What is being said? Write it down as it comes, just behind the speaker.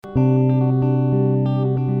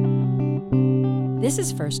This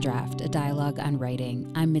is First Draft, a dialogue on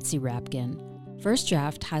writing. I'm Mitzi Rapkin. First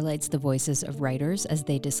Draft highlights the voices of writers as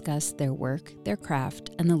they discuss their work, their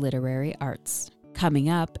craft, and the literary arts. Coming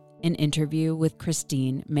up, an interview with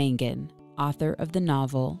Christine Mangan, author of the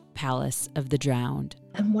novel Palace of the Drowned.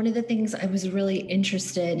 And one of the things I was really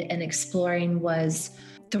interested in exploring was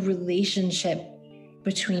the relationship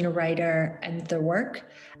between a writer and their work,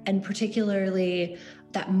 and particularly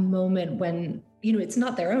that moment when, it's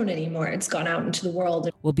not their own anymore. It's gone out into the world.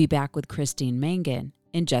 We'll be back with Christine Mangan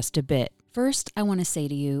in just a bit. First, I want to say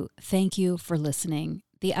to you, thank you for listening.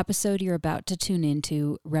 The episode you're about to tune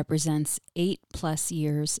into represents 8+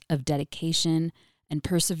 years of dedication and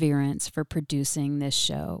perseverance for producing this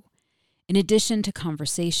show. In addition to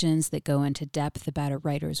conversations that go into depth about a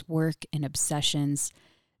writer's work and obsessions,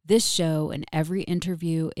 this show and every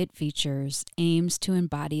interview it features aims to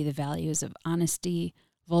embody the values of honesty,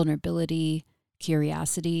 vulnerability,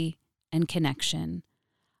 curiosity, and connection.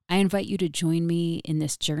 I invite you to join me in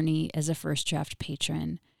this journey as a First Draft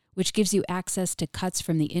patron, which gives you access to cuts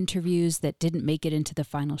from the interviews that didn't make it into the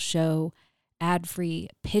final show, ad-free,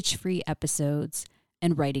 pitch-free episodes,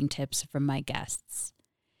 and writing tips from my guests.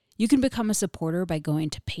 You can become a supporter by going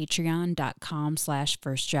to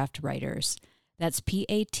patreon.com/firstdraftwriters. That's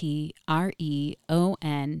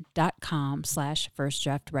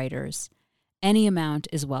patreon.com/firstdraftwriters. Any amount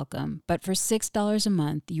is welcome, but for $6 a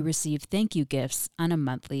month, you receive thank you gifts on a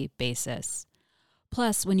monthly basis.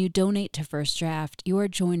 Plus, when you donate to First Draft, you are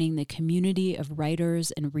joining the community of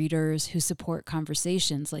writers and readers who support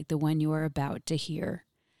conversations like the one you are about to hear.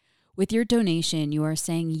 With your donation, you are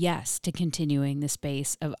saying yes to continuing the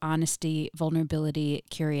space of honesty, vulnerability,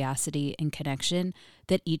 curiosity, and connection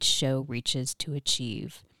that each show reaches to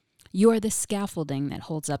achieve. You are the scaffolding that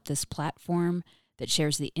holds up this platform, that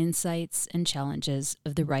shares the insights and challenges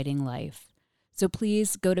of the writing life. So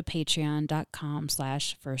please go to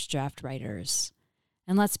patreon.com/firstdraftwriters.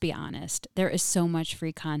 And let's be honest, there is so much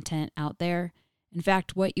free content out there. In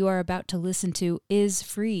fact, what you are about to listen to is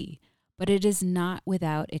free, but it is not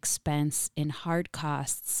without expense in hard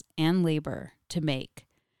costs and labor to make.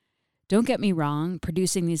 Don't get me wrong,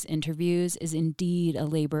 producing these interviews is indeed a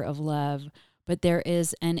labor of love, but there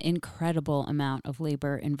is an incredible amount of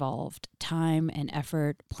labor involved, time and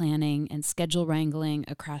effort, planning and schedule wrangling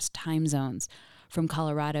across time zones, from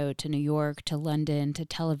Colorado to New York to London to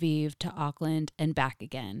Tel Aviv to Auckland and back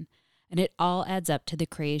again. And it all adds up to the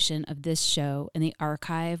creation of this show and the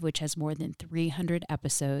archive, which has more than 300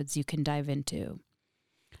 episodes you can dive into.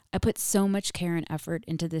 I put so much care and effort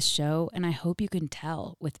into this show, and I hope you can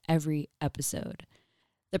tell with every episode.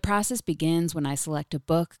 The process begins when I select a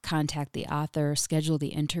book, contact the author, schedule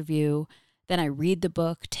the interview. Then I read the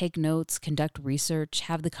book, take notes, conduct research,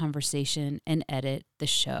 have the conversation, and edit the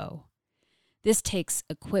show. This takes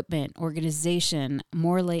equipment, organization,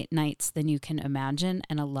 more late nights than you can imagine,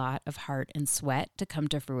 and a lot of heart and sweat to come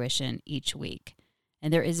to fruition each week.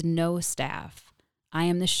 And there is no staff. I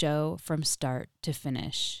am the show from start to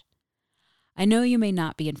finish. I know you may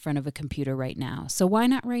not be in front of a computer right now, so why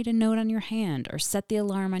not write a note on your hand or set the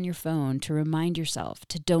alarm on your phone to remind yourself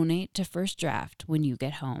to donate to First Draft when you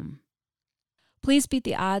get home. Please beat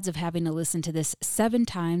the odds of having to listen to this 7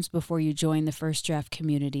 times before you join the First Draft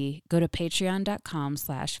community. Go to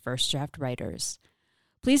patreon.com/firstdraftwriters.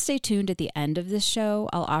 Please stay tuned at the end of this show.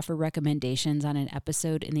 I'll offer recommendations on an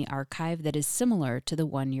episode in the archive that is similar to the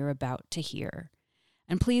one you're about to hear.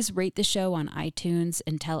 And please rate the show on iTunes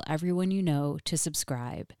and tell everyone you know to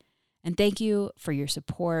subscribe. And thank you for your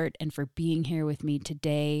support and for being here with me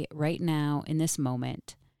today, right now, in this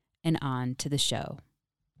moment. And on to the show.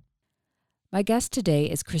 My guest today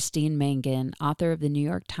is Christine Mangan, author of the New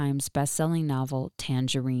York Times bestselling novel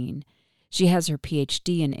Tangerine. She has her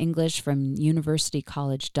PhD in English from University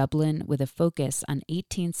College Dublin with a focus on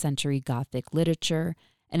 18th century Gothic literature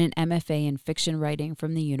and an MFA in fiction writing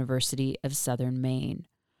from the University of Southern Maine.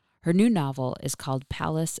 Her new novel is called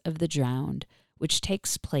Palace of the Drowned, which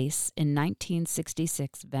takes place in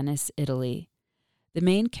 1966 Venice, Italy. The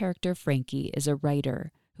main character, Frankie, is a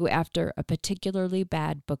writer who, after a particularly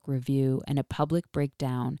bad book review and a public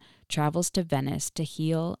breakdown, travels to Venice to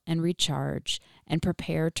heal and recharge and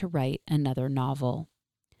prepare to write another novel.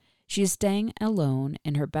 She is staying alone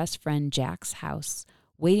in her best friend Jack's house,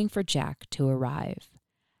 waiting for Jack to arrive.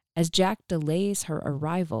 As Jack delays her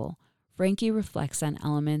arrival, Frankie reflects on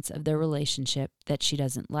elements of their relationship that she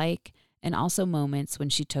doesn't like, and also moments when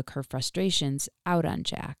she took her frustrations out on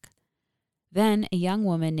Jack. Then a young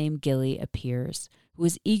woman named Gilly appears, who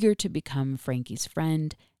is eager to become Frankie's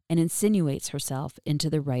friend and insinuates herself into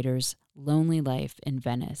the writer's lonely life in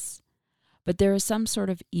Venice. But there is some sort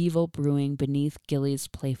of evil brewing beneath Gilly's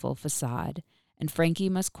playful facade, and Frankie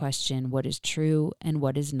must question what is true and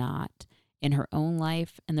what is not in her own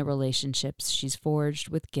life and the relationships she's forged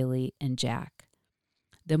with Gilly and Jack.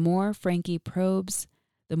 The more Frankie probes,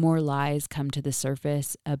 the more lies come to the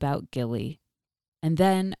surface about Gilly. And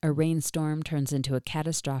then a rainstorm turns into a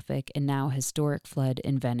catastrophic and now historic flood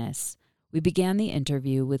in Venice. We began the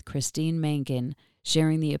interview with Christine Mangan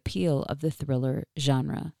sharing the appeal of the thriller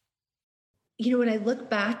genre. When I look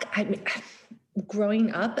back,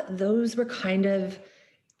 growing up, those were kind of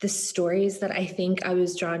the stories that I think I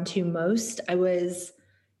was drawn to most. I was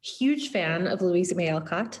a huge fan of Louisa May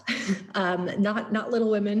Alcott, not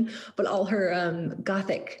Little Women, but all her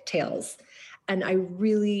Gothic tales. And I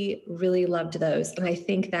really, really loved those. And I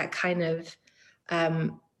think that kind of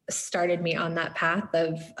started me on that path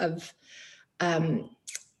of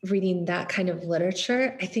reading that kind of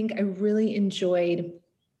literature. I think I really enjoyed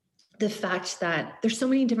the fact that there's so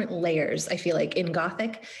many different layers, I feel like, in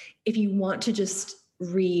Gothic. If you want to just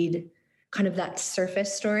read kind of that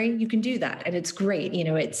surface story, you can do that. And it's great.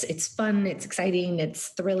 It's fun, it's exciting, it's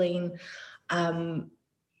thrilling. And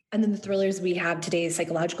then the thrillers we have today,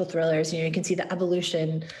 psychological thrillers, you can see the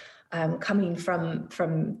evolution coming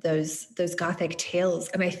from those Gothic tales.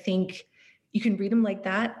 And I think you can read them like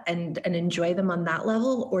that and enjoy them on that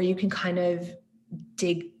level, or you can kind of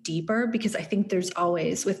dig deeper, because I think there's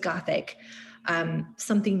always, with Gothic,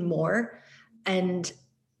 something more. And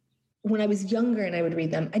when I was younger and I would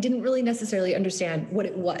read them, I didn't really necessarily understand what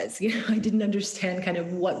it was. I didn't understand kind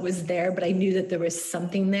of what was there, but I knew that there was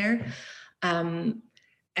something there.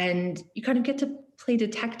 And you kind of get to play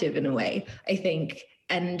detective in a way, I think.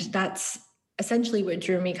 And that's essentially what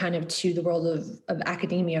drew me kind of to the world of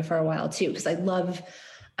academia for a while too, because I love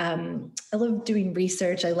doing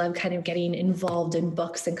research. I love kind of getting involved in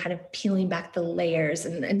books and kind of peeling back the layers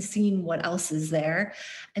and seeing what else is there.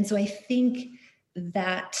 And so I think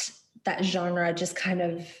that genre just kind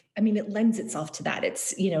of, it lends itself to that.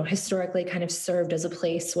 It's, historically kind of served as a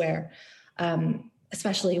place where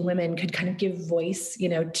especially women could kind of give voice,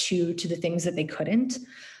 to the things that they couldn't,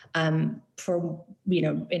 in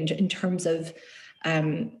terms of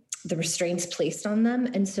the restraints placed on them.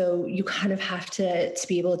 And so you kind of have to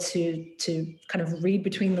be able to kind of read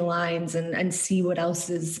between the lines and see what else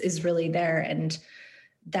is really there. And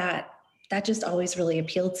that just always really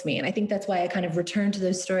appealed to me. And I think that's why I kind of return to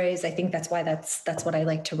those stories. I think that's why that's what I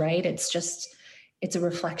like to write. It's a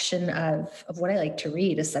reflection of what I like to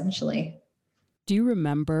read, essentially. Do you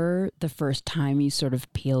remember the first time you sort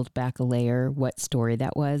of peeled back a layer, what story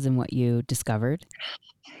that was and what you discovered?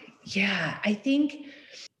 Yeah, I think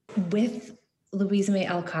with Louisa May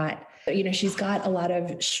Alcott, she's got a lot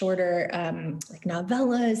of shorter like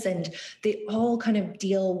novellas, and they all kind of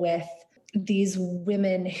deal with these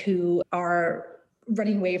women who are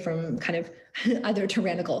running away from kind of either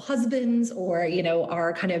tyrannical husbands or,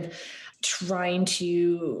 are kind of trying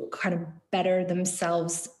to kind of better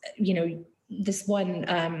themselves, this one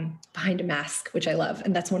Behind a Mask, which I love.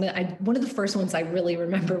 And that's one of the first ones I really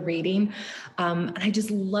remember reading. And I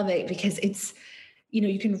just love it because it's,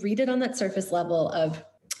 you can read it on that surface level of,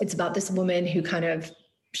 it's about this woman who kind of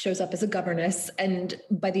shows up as a governess. And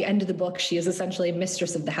by the end of the book, she is essentially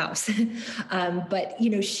mistress of the house. But,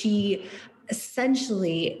 she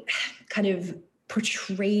essentially kind of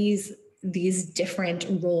portrays these different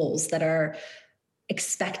roles that are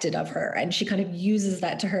expected of her, and she kind of uses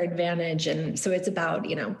that to her advantage. And so it's about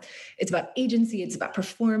agency, it's about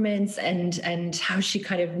performance, and how she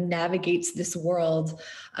kind of navigates this world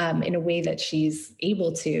in a way that she's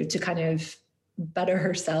able to kind of better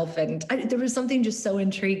herself. And there was something just so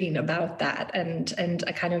intriguing about that, and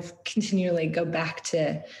I kind of continually go back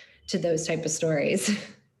to those type of stories.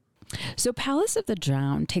 So Palace of the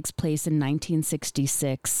Drowned takes place in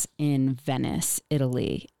 1966 in Venice,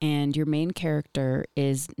 Italy, and your main character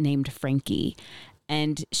is named Frankie,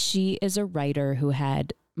 and she is a writer who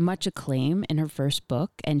had much acclaim in her first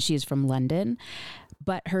book, and she is from London,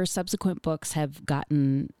 but her subsequent books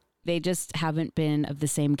they just haven't been of the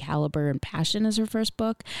same caliber and passion as her first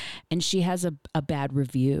book. And she has a bad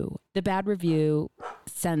review. The bad review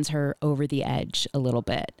sends her over the edge a little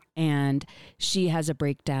bit. And she has a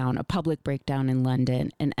public breakdown in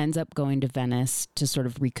London, and ends up going to Venice to sort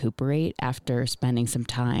of recuperate after spending some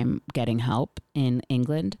time getting help in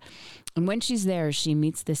England. And when she's there, she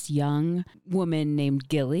meets this young woman named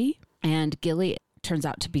Gilly. And Gilly turns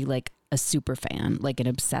out to be like a super fan, like an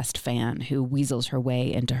obsessed fan who weasels her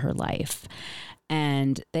way into her life.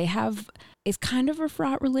 And they have It's kind of a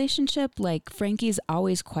fraught relationship. Like Frankie's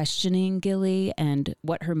always questioning Gilly and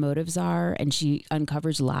what her motives are. And she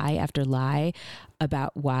uncovers lie after lie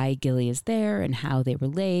about why Gilly is there and how they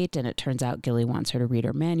relate. And it turns out Gilly wants her to read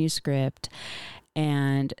her manuscript.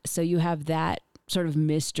 And so you have that sort of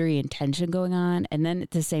mystery and tension going on. And then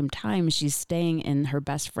at the same time, she's staying in her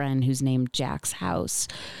best friend who's named Jack's house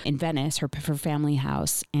in Venice, her family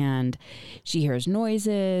house. And she hears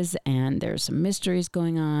noises and there's some mysteries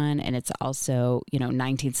going on. And it's also,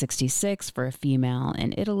 1966 for a female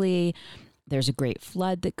in Italy. There's a great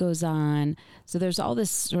flood that goes on. So there's all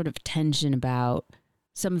this sort of tension about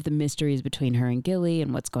some of the mysteries between her and Gilly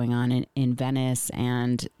and what's going on in Venice,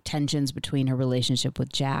 and tensions between her relationship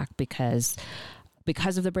with Jack because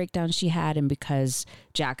of the breakdown she had, and because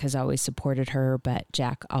Jack has always supported her, but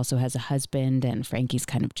Jack also has a husband and Frankie's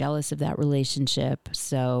kind of jealous of that relationship.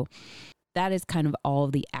 So that is kind of all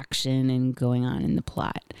of the action and going on in the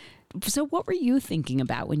plot. So what were you thinking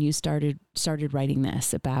about when you started writing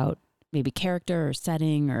this, about maybe character or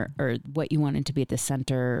setting or what you wanted to be at the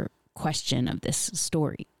center question of this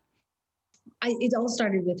story? It all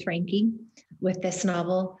started with Frankie, with this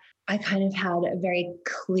novel. I kind of had a very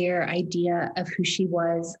clear idea of who she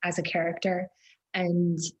was as a character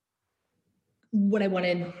and what I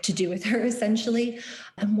wanted to do with her, essentially.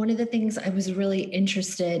 And one of the things I was really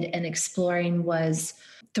interested in exploring was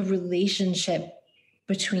the relationship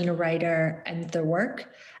between a writer and their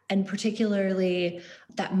work, and particularly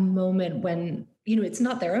that moment when, it's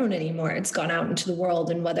not their own anymore. It's gone out into the world,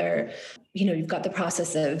 and whether, you've got the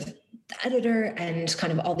process of the editor and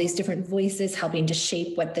kind of all these different voices helping to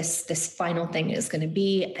shape what this final thing is going to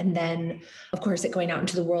be. And then, of course, it going out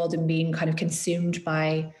into the world and being kind of consumed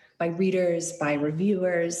by readers, by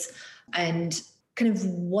reviewers, and kind of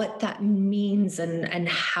what that means and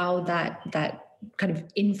how that kind of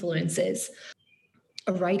influences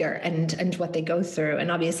a writer and what they go through.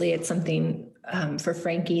 And obviously it's something for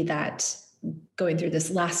Frankie that going through this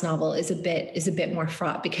last novel is a bit more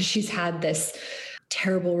fraught, because she's had this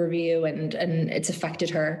terrible review and it's affected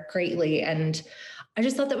her greatly. And I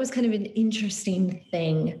just thought that was kind of an interesting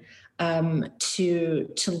thing to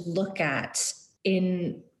look at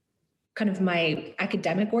in kind of my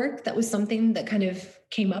academic work. That was something that kind of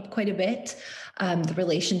came up quite a bit, the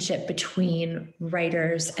relationship between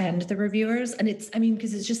writers and the reviewers. And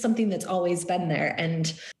because it's just something that's always been there.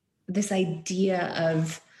 And this idea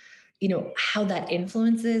of, how that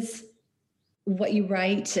influences what you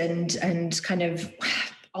write and kind of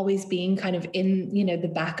always being kind of in, the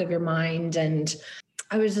back of your mind. And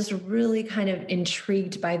I was just really kind of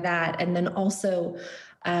intrigued by that. And then also,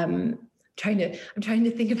 I'm trying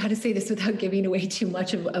to think of how to say this without giving away too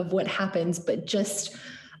much of what happens, but just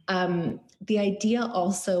the idea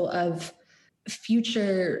also of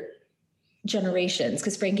future generations,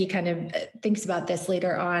 because Frankie kind of thinks about this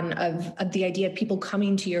later on, of the idea of people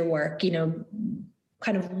coming to your work,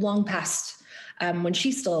 kind of long past when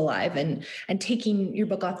she's still alive, and taking your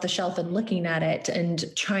book off the shelf and looking at it and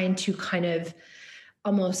trying to kind of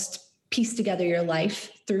almost piece together your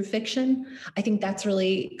life through fiction. I think that's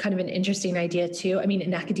really kind of an interesting idea too.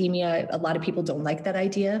 In academia, a lot of people don't like that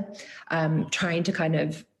idea, trying to kind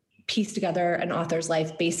of piece together an author's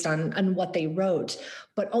life based on what they wrote.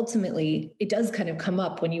 But ultimately, it does kind of come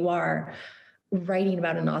up when you are writing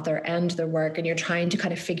about an author and their work, and you're trying to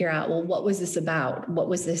kind of figure out, well, what was this about? What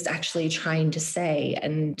was this actually trying to say?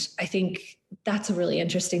 And I think that's a really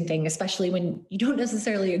interesting thing, especially when you don't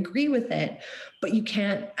necessarily agree with it, but you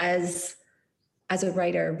can't, as a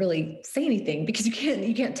writer, really say anything, because you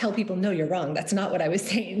can't tell people, no, you're wrong. That's not what I was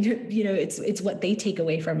saying. It's what they take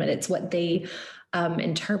away from it. It's what they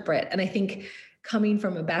interpret. And I think coming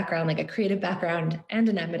from a background, like a creative background and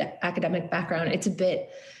an academic background,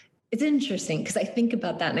 it's interesting, because I think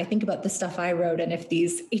about that and I think about the stuff I wrote. And if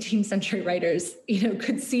these 18th century writers,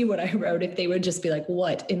 could see what I wrote, if they would just be like,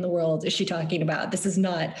 what in the world is she talking about? This is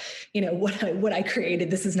not, what I created.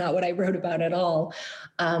 This is not what I wrote about at all.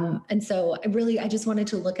 And so I just wanted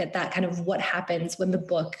to look at that, kind of what happens when the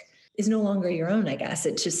book is no longer your own, I guess.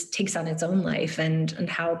 It just takes on its own life, and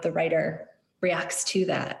how the writer reacts to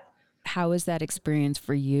that. How was that experience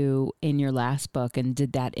for you in your last book, and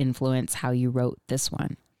did that influence how you wrote this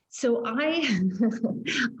one? So I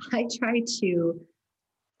try to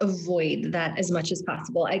avoid that as much as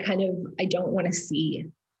possible. I don't want to see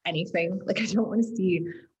anything. Like, I don't want to see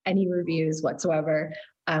any reviews whatsoever,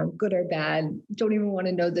 good or bad. Don't even want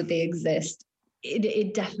to know that they exist.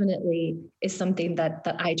 It definitely is something that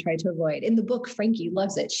I try to avoid. In the book, Frankie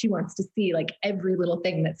loves it. She wants to see like every little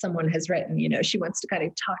thing that someone has written. She wants to kind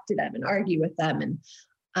of talk to them and argue with them,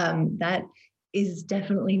 and that is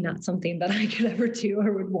definitely not something that I could ever do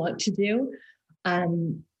or would want to do.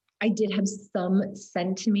 Um, I did have some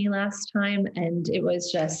sent to me last time, and it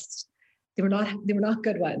was just they were not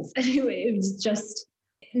good ones. Anyway, it was just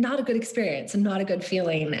not a good experience and not a good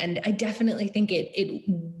feeling. And I definitely think it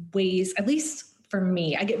weighs, at least for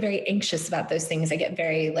me. I get very anxious about those things. I get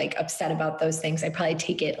very like upset about those things. I probably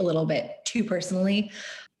take it a little bit too personally.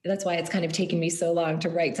 That's why it's kind of taken me so long to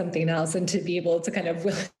write something else and to be able to kind of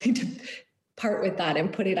willing to part with that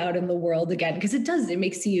and put it out in the world again. Because it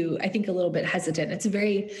makes you, I think, a little bit hesitant. It's a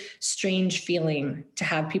very strange feeling to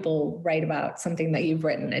have people write about something that you've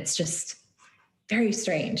written. It's just very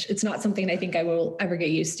strange. It's not something I think I will ever get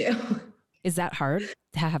used to. Is that hard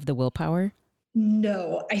to have the willpower?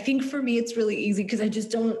 No, I think for me it's really easy because I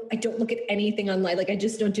don't look at anything online. Like I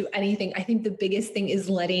just don't do anything. I think the biggest thing is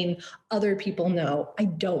letting other people know I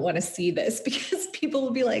don't want to see this because people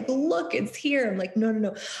will be like, look, it's here. I'm like,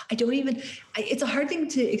 no. I don't even, it's a hard thing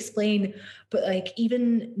to explain, but like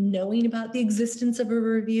even knowing about the existence of a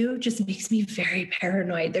review just makes me very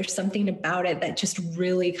paranoid. There's something about it that just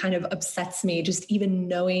really kind of upsets me. Just even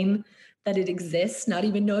knowing that it exists, not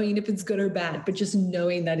even knowing if it's good or bad, but just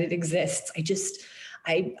knowing that it exists.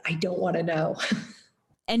 I don't want to know.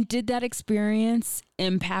 And did that experience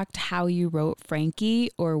impact how you wrote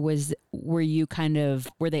Frankie, or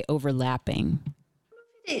were they overlapping?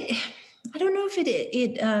 I don't know if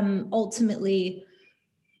it ultimately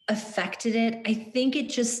affected it. I think it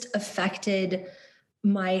just affected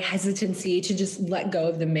my hesitancy to just let go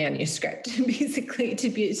of the manuscript, basically to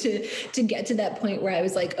get to that point where I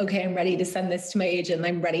was like, okay, I'm ready to send this to my agent.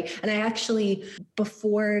 I'm ready. And I actually,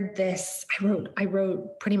 before this, I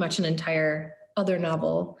wrote pretty much an entire other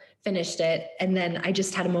novel, finished it. And then I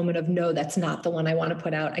just had a moment of, no, that's not the one I want to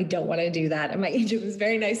put out. I don't want to do that. And my agent was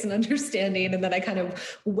very nice and understanding. And then I kind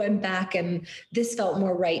of went back and this felt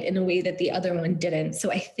more right in a way that the other one didn't.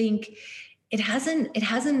 So I think it hasn't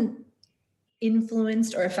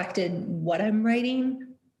influenced or affected what I'm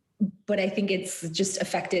writing, but I think it's just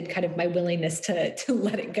affected kind of my willingness to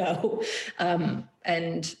let it go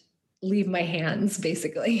and leave my hands,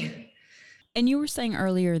 basically. And you were saying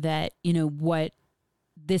earlier that, what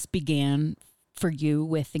this began for you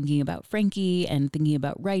with thinking about Frankie and thinking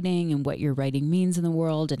about writing and what your writing means in the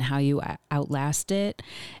world and how you outlast it.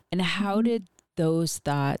 And how did those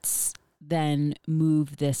thoughts then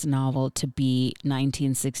move this novel to be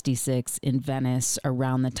 1966 in Venice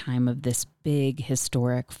around the time of this big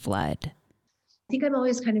historic flood? I think I'm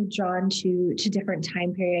always kind of drawn to different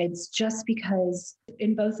time periods just because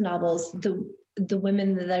in both novels, the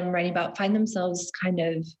women that I'm writing about find themselves kind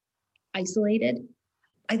of isolated.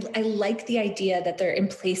 I like the idea that they're in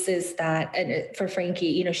places that, and for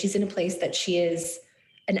Frankie, she's in a place that she is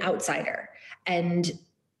an outsider and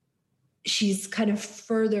she's kind of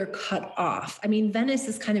further cut off. I mean, Venice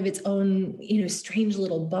is kind of its own, strange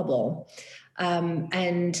little bubble.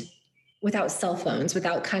 And without cell phones,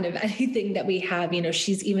 without kind of anything that we have,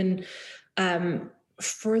 she's even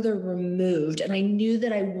further removed. And I knew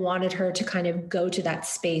that I wanted her to kind of go to that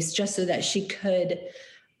space just so that she could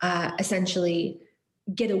essentially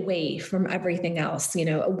get away from everything else,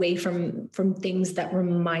 away from things that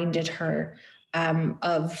reminded her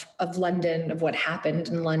of London, of what happened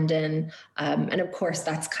in London. And of course,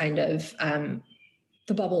 that's kind of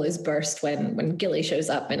the bubble is burst when Gilly shows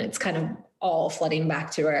up and it's kind of all flooding back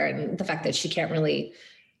to her, and the fact that she can't really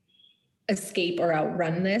escape or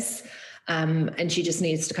outrun this. And she just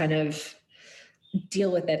needs to kind of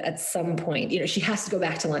deal with it at some point. She has to go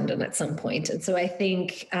back to London at some point. And so I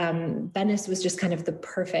think Venice was just kind of the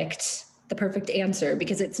perfect answer,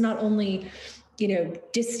 because it's not only,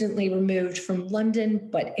 distantly removed from London,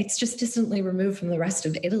 but it's just distantly removed from the rest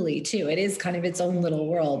of Italy too. It is kind of its own little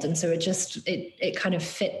world. And so it kind of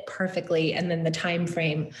fit perfectly. And then the time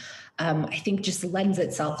frame, I think, just lends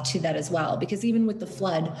itself to that as well, because even with the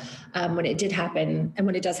flood, when it did happen and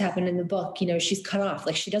when it does happen in the book, she's cut off.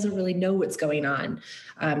 Like, she doesn't really know what's going on.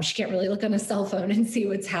 She can't really look on a cell phone and see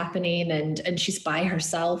what's happening, and she's by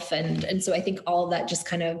herself. And so I think all of that just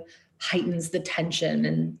kind of heightens the tension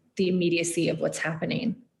and the immediacy of what's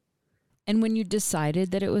happening. And when you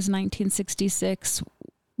decided that it was 1966,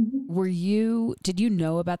 did you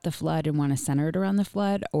know about the flood and want to center it around the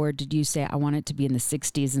flood? Or did you say, I want it to be in the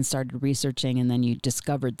 60s and started researching and then you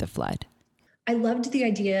discovered the flood? I loved the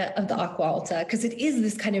idea of the Aqua Alta because it is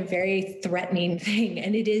this kind of very threatening thing.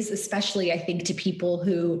 And it is, especially, I think, to people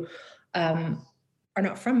who are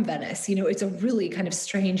not from Venice. It's a really kind of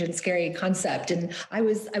strange and scary concept. And I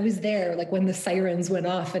was there like when the sirens went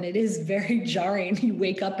off, and it is very jarring. You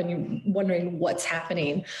wake up and you're wondering what's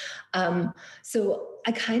happening. So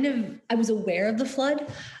I was aware of the flood.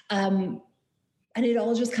 And it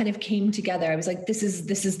all just kind of came together. I was like, this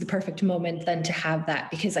is the perfect moment then to have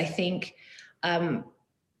that, because I think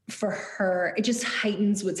for her, it just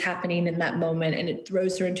heightens what's happening in that moment, and it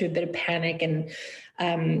throws her into a bit of panic. And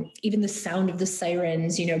even the sound of the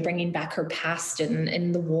sirens, bringing back her past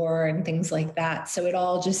in the war and things like that. So it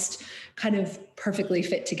all just kind of perfectly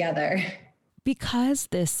fit together. Because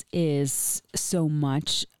this is so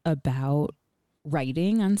much about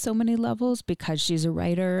writing on so many levels, because she's a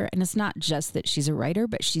writer, and it's not just that she's a writer,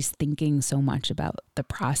 but she's thinking so much about the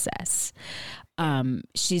process.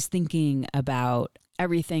 She's thinking about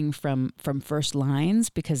everything from first lines,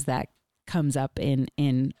 because that comes up in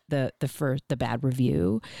the bad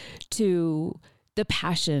review, to the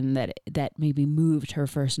passion that maybe moved her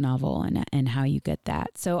first novel, and how you get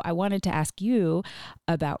that. So I wanted to ask you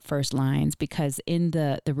about First Lines, because in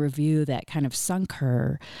the review that kind of sunk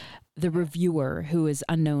her, the reviewer, who is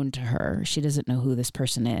unknown to her, she doesn't know who this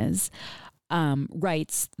person is,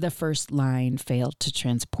 writes, "The first line failed to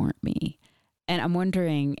transport me." And I'm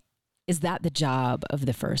wondering, is that the job of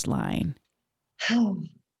the first line? Oh,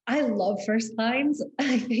 I love first lines.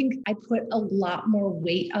 I think I put a lot more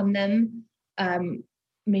weight on them,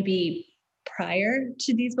 maybe prior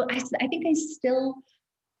to these books. I think I still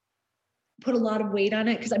put a lot of weight on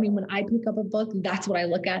it, because when I pick up a book, that's what I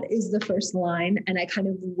look at, is the first line, and I kind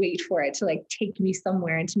of wait for it to like take me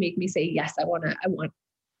somewhere and to make me say, yes, I want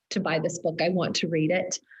to buy this book. I want to read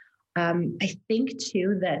it. I think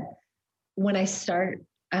too that when I start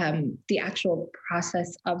the actual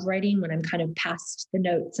process of writing, when I'm kind of past the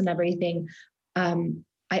notes and everything,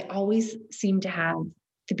 I always seem to have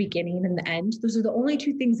the beginning and the end. Those are the only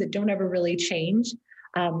two things that don't ever really change.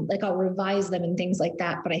 Like I'll revise them and things like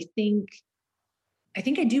that, but I think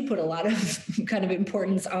I do put a lot of kind of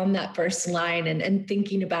importance on that first line, and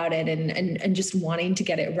thinking about it, and just wanting to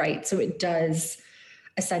get it right. So it does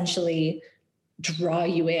essentially draw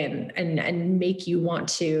you in and make you want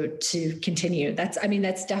to continue.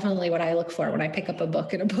 That's definitely what I look for when I pick up a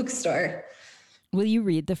book in a bookstore. Will you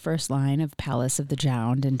read the first line of Palace of the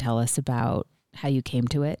Drowned and tell us about how you came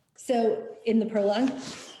to it? So in the prologue,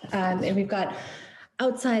 and we've got,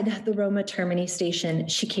 outside the Roma Termini station,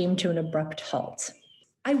 she came to an abrupt halt.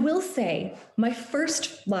 I will say my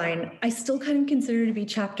first line, I still kind of consider to be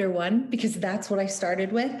chapter 1, because that's what I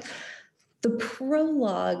started with. The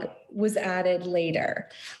prologue was added later.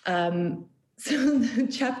 So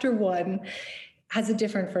chapter 1 has a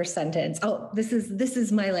different first sentence. Oh, this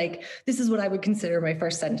is what I would consider my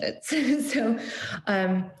first sentence. So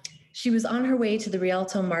she was on her way to the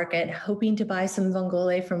Rialto market, hoping to buy some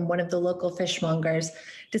vongole from one of the local fishmongers,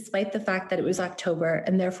 despite the fact that it was October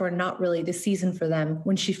and therefore not really the season for them,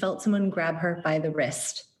 when she felt someone grab her by the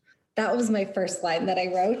wrist. That was my first line that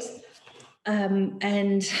I wrote.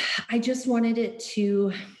 And I just wanted it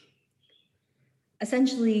to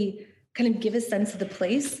essentially kind of give a sense of the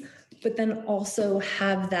place, but then also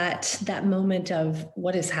have that moment of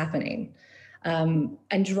what is happening,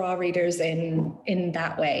 and draw readers in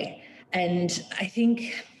that way. And I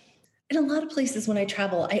think in a lot of places when I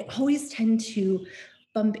travel, I always tend to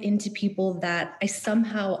bump into people that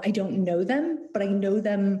I don't know them, but I know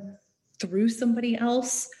them through somebody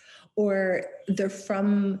else, or they're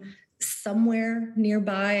from somewhere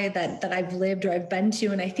nearby that I've lived or I've been to.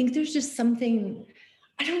 And I think there's just something,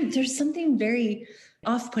 there's something very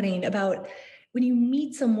off-putting about when you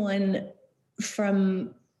meet someone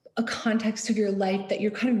from a context of your life that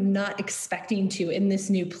you're kind of not expecting to in this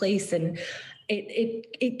new place. And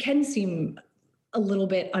it can seem a little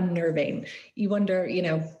bit unnerving. You wonder,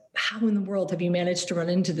 how in the world have you managed to run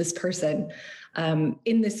into this person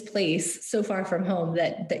in this place so far from home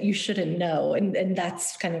that you shouldn't know? And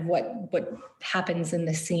that's kind of what happens in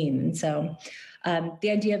the scene. And so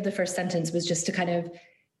the idea of the first sentence was just to kind of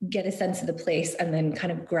get a sense of the place and then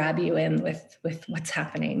kind of grab you in with what's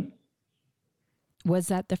happening. Was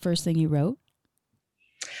that the first thing you wrote?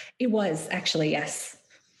 It was actually, yes.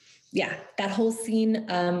 Yeah, that whole scene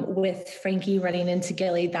with Frankie running into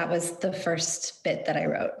Gilly, that was the first bit that I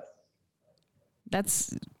wrote.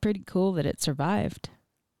 That's pretty cool that it survived.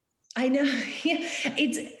 I know. Yeah,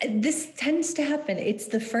 this tends to happen. It's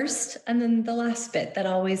the first and then the last bit that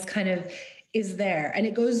always kind of is there, and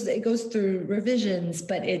it goes through revisions,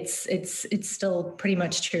 but it's still pretty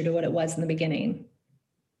much true to what it was in the beginning.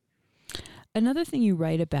 Another thing you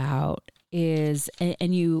write about is,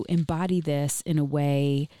 and you embody this in a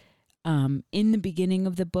way, in the beginning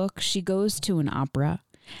of the book, she goes to an opera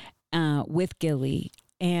with Gilly,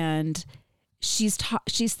 and she's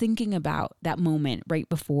thinking about that moment right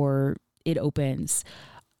before it opens,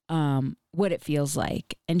 what it feels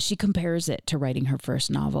like, and she compares it to writing her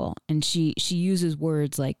first novel, and she uses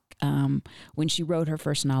words like, when she wrote her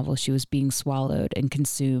first novel, she was being swallowed and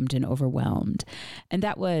consumed and overwhelmed. And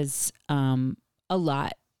that was a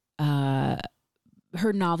lot.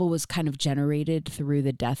 Her novel was kind of generated through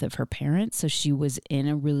the death of her parents. So she was in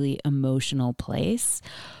a really emotional place.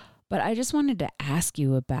 But I just wanted to ask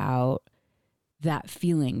you about that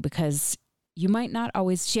feeling, because you might not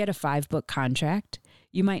always, she had a 5-book contract.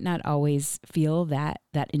 You might not always feel that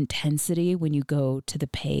intensity when you go to the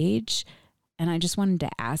page. And I just wanted to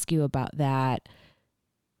ask you about that,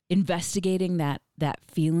 investigating that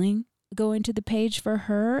feeling going to the page for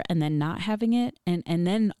her and then not having it. And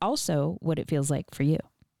then also what it feels like for you.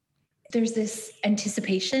 There's this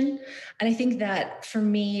anticipation. And I think that for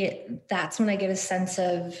me, that's when I get a sense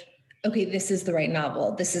of, okay, this is the right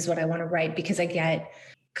novel. This is what I want to write, because I get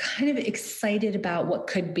kind of excited about what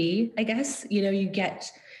could be, I guess. You know,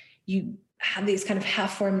 you have these kind of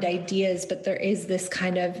half-formed ideas, but there is this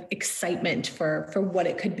kind of excitement for what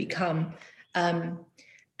it could become. And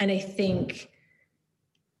I think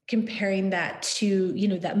comparing that to, you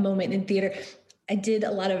know, that moment in theater, I did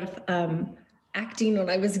a lot of acting when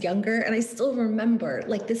I was younger, and I still remember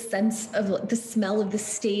like this sense of the smell of the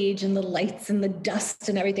stage and the lights and the dust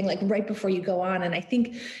and everything, like right before you go on. And I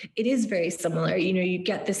think it is very similar. You know, you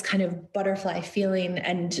get this kind of butterfly feeling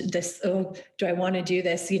and this, oh, do I want to do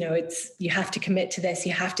this? You know, you have to commit to this.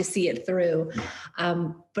 You have to see it through.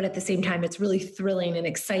 But at the same time, it's really thrilling and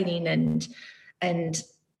exciting, and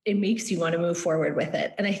it makes you want to move forward with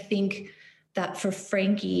it. And I think that for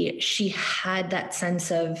Frankie, she had that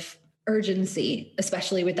sense of urgency,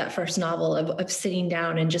 especially with that first novel, of sitting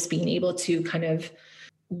down and just being able to kind of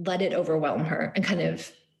let it overwhelm her and kind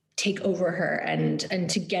of take over her and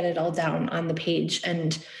to get it all down on the page.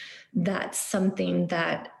 And that's something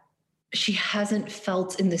that she hasn't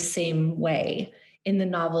felt in the same way in the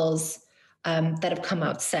novels that have come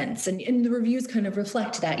out since. And the reviews kind of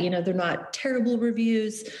reflect that. You know, they're not terrible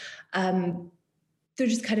reviews. They're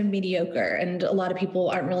just kind of mediocre, and a lot of people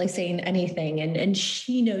aren't really saying anything, and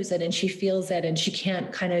she knows it and she feels it, and she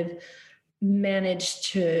can't kind of manage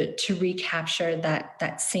to recapture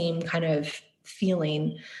that same kind of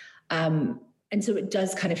feeling. And so it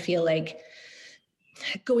does kind of feel like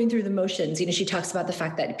going through the motions. You know, she talks about the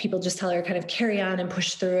fact that people just tell her kind of carry on and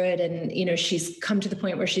push through it. And, you know, she's come to the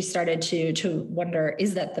point where she started to wonder,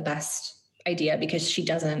 is that the best idea? Because she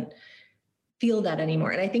doesn't feel that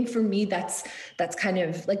anymore. And I think for me, that's kind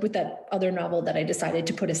of like with that other novel that I decided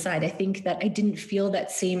to put aside. I think that I didn't feel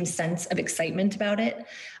that same sense of excitement about it.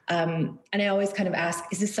 And I always kind of ask,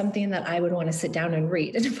 is this something that I would want to sit down and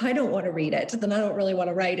read? And if I don't want to read it, then I don't really want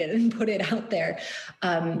to write it and put it out there.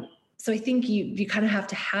 So I think you kind of have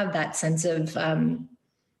to have that sense of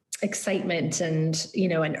excitement and, you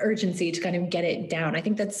know, an urgency to kind of get it down. I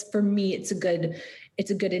think that's, for me, it's a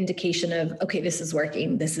good indication of, okay, this is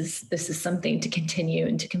working. This is something to continue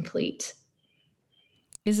and to complete.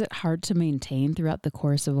 Is it hard to maintain throughout the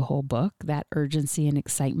course of a whole book, that urgency and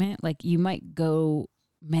excitement? Like, you might go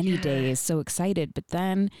many days so excited, but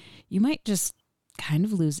then you might just kind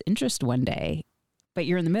of lose interest one day, but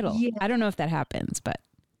you're in the middle. Yeah. I don't know if that happens, but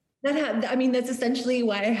that's essentially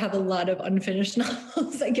why I have a lot of unfinished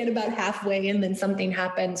novels. I get about halfway and then something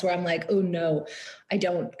happens where I'm like, oh no, I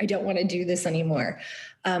don't want to do this anymore.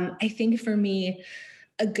 I think for me,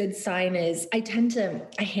 a good sign is I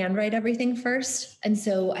handwrite everything first. And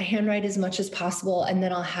so I handwrite as much as possible. And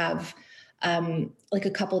then I'll have like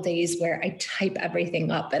a couple days where I type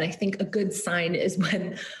everything up. And I think a good sign is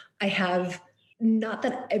when I have, not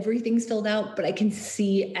that everything's filled out, but I can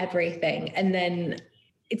see everything. And then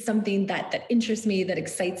it's something that interests me, that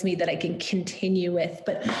excites me, that I can continue with.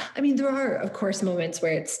 But I mean, there are, of course, moments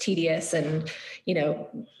where it's tedious. And, you know,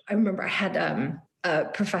 I remember I had a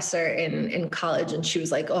professor in college, and she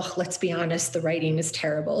was like, oh, let's be honest, the writing is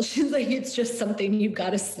terrible. She's like, it's just something you've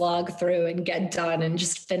got to slog through and get done and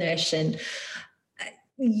just finish. And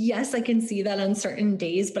yes, I can see that on certain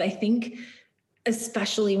days, but I think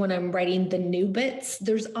especially when I'm writing the new bits,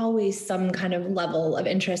 there's always some kind of level of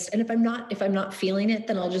interest. And if I'm not feeling it,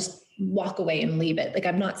 then I'll just walk away and leave it. Like,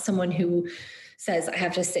 I'm not someone who says I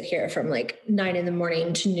have to sit here from like 9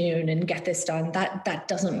 a.m. to noon and get this done. That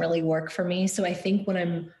doesn't really work for me. So I think when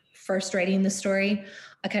I'm first writing the story,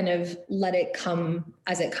 I kind of let it come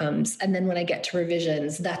as it comes. And then when I get to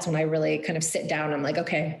revisions, that's when I really kind of sit down. I'm like,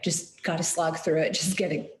 okay, just got to slog through it. Just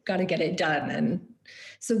got to get it done. And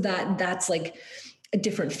so that's like a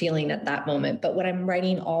different feeling at that moment. But when I'm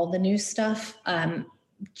writing all the new stuff,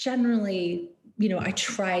 generally, you know, I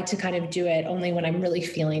try to kind of do it only when I'm really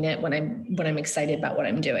feeling it, when I'm excited about what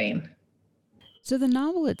I'm doing. So the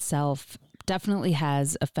novel itself definitely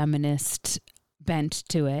has a feminist bent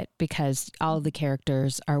to it because all the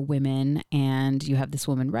characters are women and you have this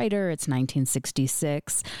woman writer. It's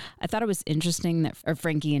 1966. I thought it was interesting that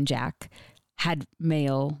Frankie and Jack had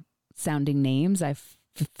male sounding names.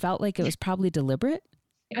 Felt like it was probably deliberate.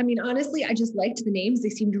 I mean, honestly, I just liked the names. They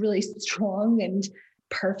seemed really strong and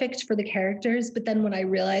perfect for the characters. But then when I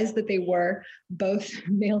realized that they were both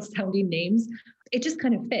male sounding names, it just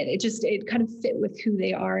kind of fit. It kind of fit with who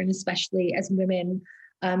they are. And especially as women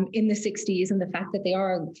in the 60s, and the fact that they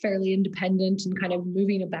are fairly independent and kind of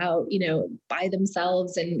moving about, by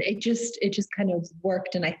themselves. And it just kind of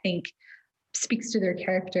worked. And I think speaks to their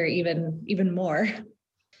character even more.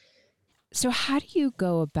 So how do you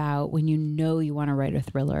go about when you want to write a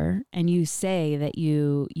thriller and you say that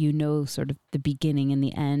you know sort of the beginning and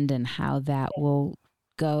the end and how that will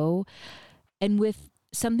go? And with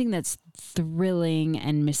something that's thrilling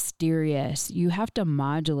and mysterious, you have to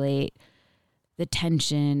modulate the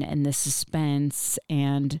tension and the suspense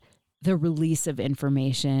and the release of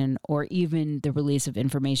information, or even the release of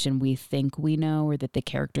information we think we know or that the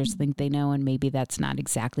characters think they know, and maybe that's not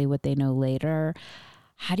exactly what they know later.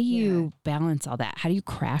 How do you balance all that? How do you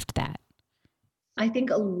craft that? I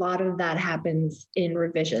think a lot of that happens in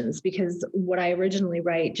revisions because what I originally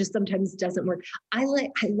write just sometimes doesn't work. I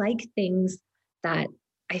like things that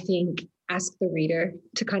I think ask the reader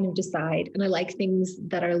to kind of decide. And I like things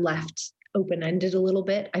that are left open-ended a little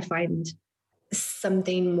bit. I find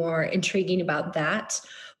something more intriguing about that.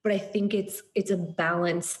 But I think it's a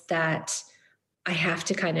balance that I have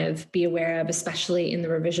to kind of be aware of, especially in the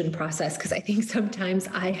revision process, because I think sometimes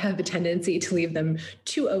I have a tendency to leave them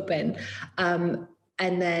too open. And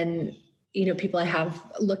then, people I have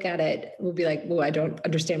look at it will be like, well, I don't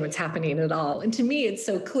understand what's happening at all. And to me, it's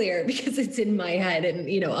so clear because it's in my head and,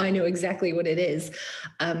 I know exactly what it is.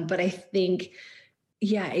 But I think,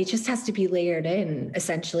 it just has to be layered in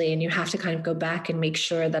essentially. And you have to kind of go back and make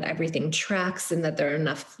sure that everything tracks and that there are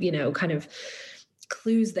enough, kind of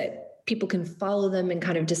clues that people can follow them and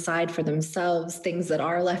kind of decide for themselves things that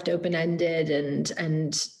are left open-ended and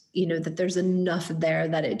that there's enough there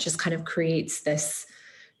that it just kind of creates this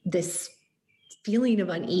feeling of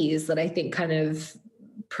unease that I think kind of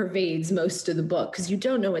pervades most of the book because you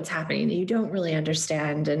don't know what's happening and you don't really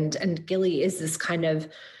understand. And Gilly is this kind of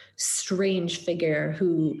strange figure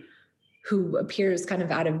who appears kind of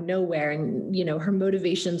out of nowhere. And, her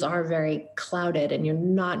motivations are very clouded and you're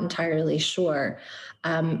not entirely sure.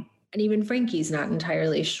 And even Frankie's not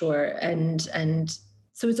entirely sure. And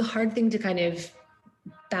so it's a hard thing to kind of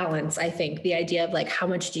balance, I think, the idea of like, how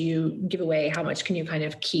much do you give away? How much can you kind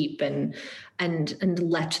of keep and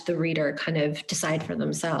let the reader kind of decide for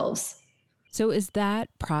themselves? So is that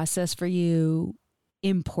process for you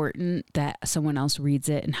important that someone else reads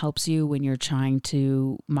it and helps you when you're trying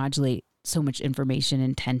to modulate so much information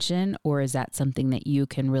and tension? Or is that something that you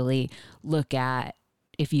can really look at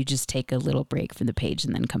if you just take a little break from the page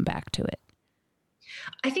and then come back to it?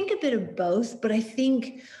 I think a bit of both, but I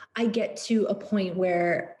think I get to a point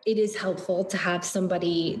where it is helpful to have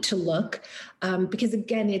somebody to look because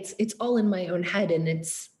again, it's all in my own head and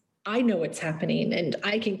I know what's happening and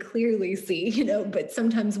I can clearly see, but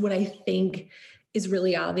sometimes what I think is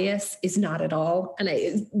really obvious is not at all.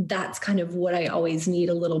 And that's kind of what I always need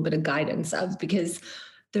a little bit of guidance of because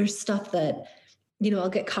there's stuff that I'll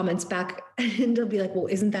get comments back and they'll be like, well,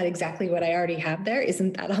 isn't that exactly what I already have there?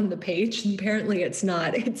 Isn't that on the page? And apparently it's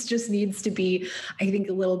not. It just needs to be, I think,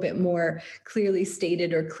 a little bit more clearly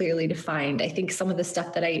stated or clearly defined. I think some of the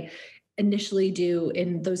stuff that I initially do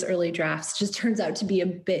in those early drafts just turns out to be a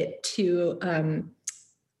bit too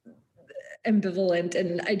ambivalent.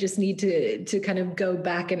 And I just need to kind of go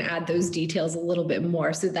back and add those details a little bit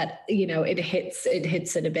more so that, it hits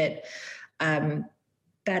it a bit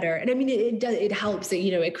better. And I mean, it helps.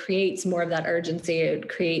 It creates more of that urgency. It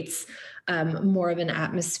creates more of an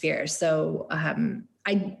atmosphere. So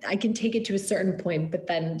I can take it to a certain point, but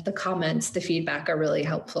then the comments, the feedback are really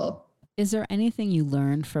helpful. Is there anything you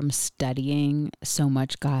learned from studying so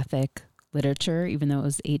much Gothic literature, even though it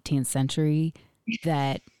was 18th century,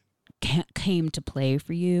 that came to play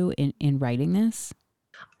for you in writing this?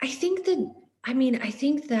 I think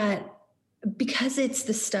that because it's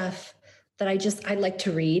the stuff that I like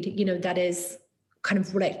to read, that is kind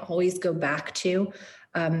of what I always go back to,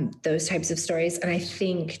 those types of stories. And I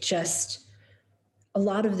think just a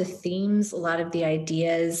lot of the themes, a lot of the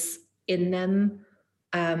ideas in them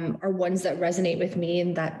are ones that resonate with me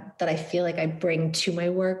and that I feel like I bring to my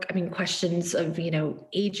work. I mean, questions of,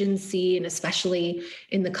 agency, and especially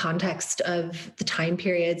in the context of the time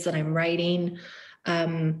periods that I'm writing.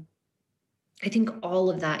 I think all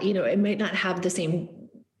of that, it might not have the same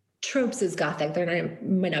tropes as Gothic.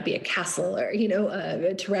 Might not be a castle or,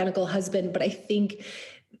 a tyrannical husband, but I think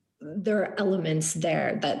there are elements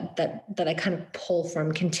there that I kind of pull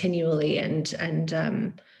from continually and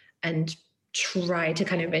try to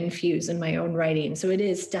kind of infuse in my own writing. So it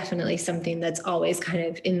is definitely something that's always kind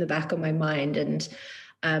of in the back of my mind. And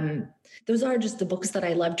those are just the books that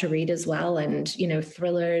I love to read as well. And,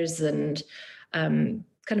 thrillers and kind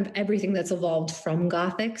of everything that's evolved from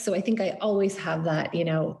Gothic. So I think I always have that,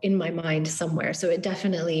 in my mind somewhere. So it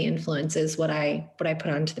definitely influences what I put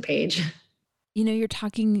onto the page. You're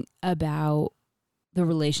talking about the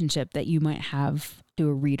relationship that you might have to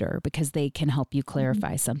a reader because they can help you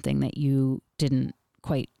clarify something that you didn't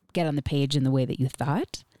quite get on the page in the way that you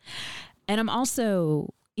thought. And I'm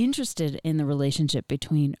also interested in the relationship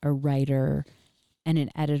between a writer and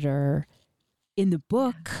an editor. In the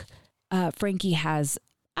book, Frankie has,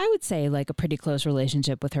 I would say, like a pretty close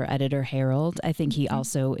relationship with her editor, Harold. I think he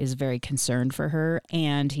also is very concerned for her,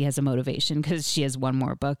 and he has a motivation because she has one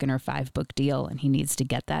more book in her 5-book deal and he needs to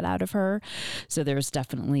get that out of her. So there's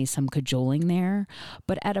definitely some cajoling there.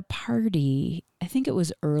 But at a party, I think it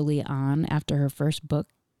was early on after her first book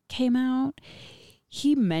came out,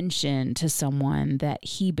 he mentioned to someone that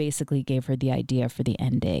he basically gave her the idea for the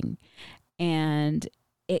ending. And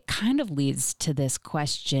it kind of leads to this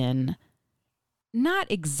question, not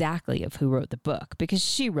exactly of who wrote the book, because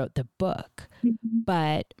she wrote the book,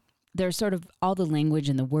 but there's sort of all the language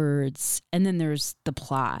and the words, and then there's the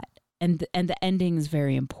plot, and the ending is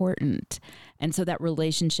very important. And so that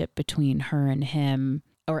relationship between her and him,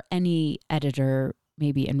 or any editor,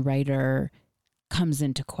 maybe, and writer, comes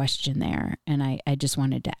into question there. And I just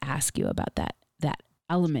wanted to ask you about that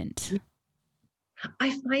element. I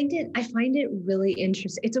find it really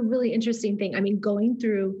interesting. It's a really interesting thing. I mean, going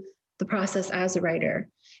through the process as a writer,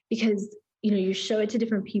 because you show it to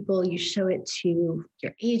different people, you show it to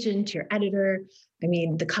your agent, your editor, I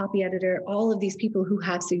mean the copy editor, all of these people who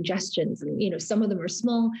have suggestions, and some of them are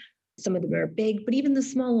small, some of them are big, but even the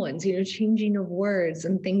small ones, changing of words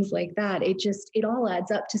and things like that, it all adds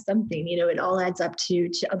up to something. It all adds up to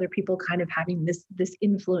other people kind of having this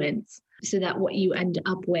influence, so that what you end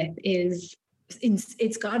up with is,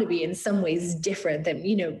 it's got to be in some ways different than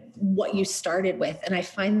what you started with. And I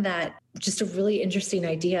find that just a really interesting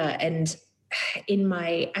idea. And in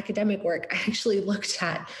my academic work, I actually looked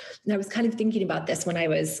at, and I was kind of thinking about this when I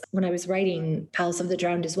was writing Palace of the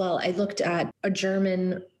Drowned as well. I looked at a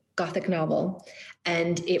German Gothic novel,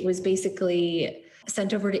 and it was basically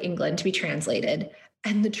sent over to England to be translated,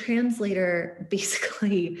 and the translator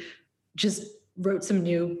basically just wrote some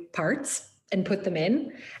new parts and put them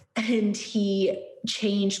in. And he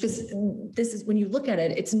changed, because this is, when you look at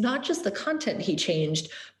it, it's not just the content he changed,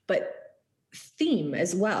 but theme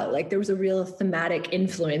as well. Like there was a real thematic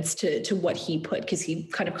influence to what he put, because he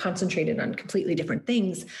kind of concentrated on completely different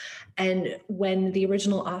things. And when the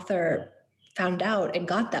original author found out and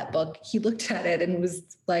got that book, he looked at it and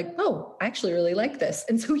was like, oh, I actually really like this.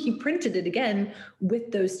 And so he printed it again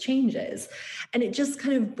with those changes. And it just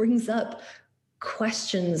kind of brings up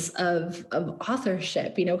questions of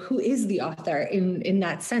authorship. Who is the author in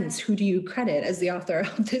that sense? Who do you credit as the author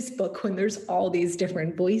of this book when there's all these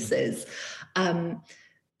different voices? And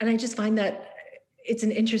I just find that it's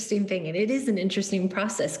an interesting thing, and it is an interesting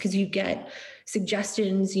process, because you get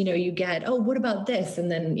suggestions, you get, oh, what about this? And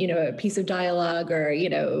then, a piece of dialogue or,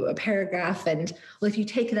 a paragraph. And well, if you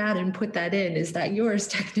take that and put that in, is that yours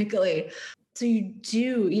technically? So you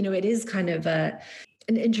do, it is kind of an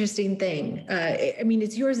interesting thing. I mean,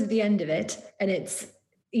 it's yours at the end of it, and it's,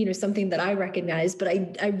 something that I recognize, but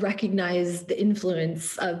I recognize the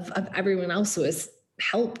influence of everyone else who has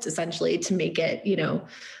helped essentially to make it,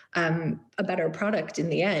 a better product in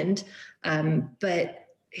the end. But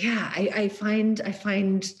yeah, I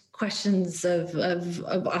find questions of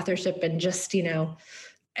authorship and just,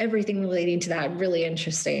 everything relating to that really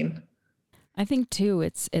interesting. I think too,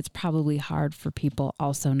 it's probably hard for people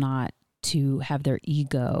also not to have their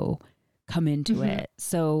ego come into it.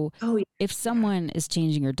 So if someone is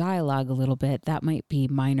changing your dialogue a little bit, that might be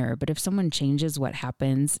minor. But if someone changes what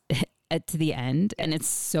happens to the end, and it's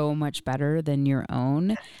so much better than your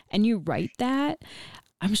own, and you write that,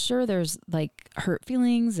 I'm sure there's like hurt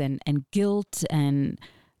feelings and guilt and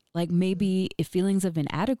like maybe feelings of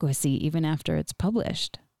inadequacy even after it's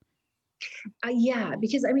published. Yeah,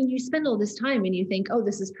 because I mean, you spend all this time and you think, oh,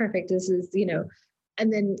 this is perfect. This is,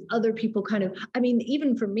 and then other people kind of, I mean,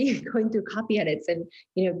 even for me going through copy edits and,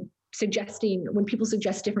 suggesting, when people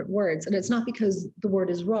suggest different words, and it's not because the word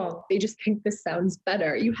is wrong, they just think this sounds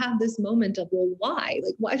better. You have this moment of, well, why?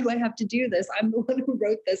 Like, why do I have to do this? I'm the one who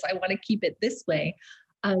wrote this. I want to keep it this way.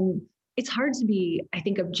 it's hard to be, I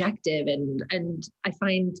think, objective. And I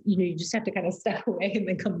find, you just have to kind of step away and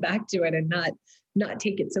then come back to it and not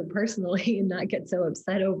take it so personally and not get so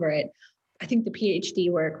upset over it. I think the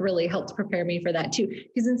PhD work really helped prepare me for that too.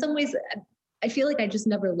 Because in some ways, I feel like I just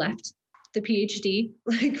never left the PhD,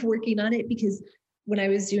 like working on it, because when I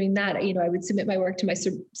was doing that, I would submit my work to my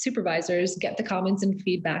supervisors, get the comments and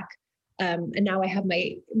feedback. And now I have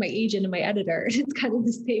my agent and my editor. It's kind of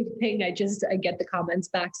the same thing. I get the comments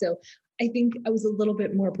back. So I think I was a little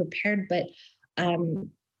bit more prepared, but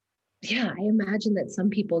yeah, I imagine that some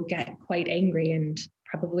people get quite angry and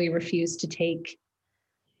probably refuse to take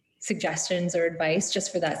suggestions or advice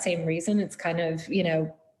just for that same reason. It's kind of,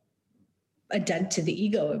 a dent to the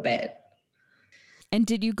ego a bit. And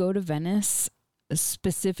did you go to Venice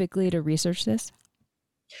specifically to research this?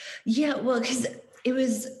 Yeah, well, because it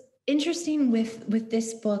was interesting with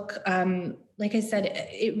this book. Like I said,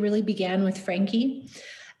 it really began with Frankie.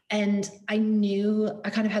 And I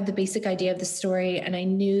kind of had the basic idea of the story, and I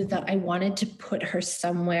knew that I wanted to put her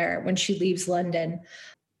somewhere when she leaves London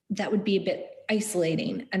that would be a bit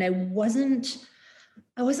isolating. And I wasn't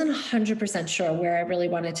 100% sure where I really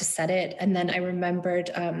wanted to set it. And then I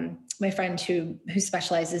remembered my friend who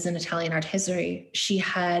specializes in Italian art history. She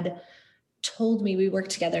had told me, we worked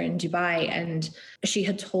together in Dubai, and she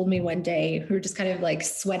had told me one day, we were just kind of like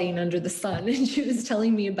sweating under the sun, and she was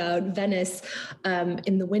telling me about Venice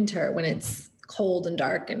in the winter when it's cold and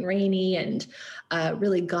dark and rainy and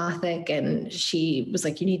really Gothic. And she was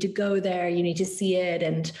like, you need to go there, you need to see it.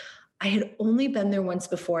 And I had only been there once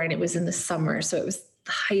before, and it was in the summer. So it was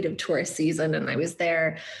the height of tourist season. And I was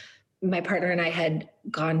there. My partner and I had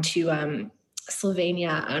gone to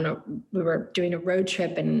Slovenia, and we were doing a road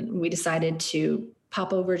trip, and we decided to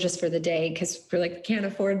pop over just for the day because we're like, we can't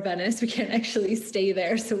afford Venice. We can't actually stay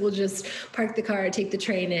there. So we'll just park the car, take the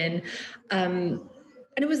train in. And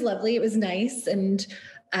it was lovely. It was nice. And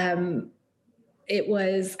it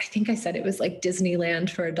was, I think I said it was like Disneyland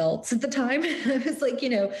for adults at the time. It was like,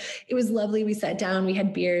 it was lovely. We sat down, we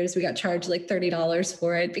had beers, we got charged like $30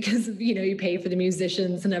 for it because, you pay for the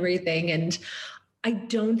musicians and everything. And I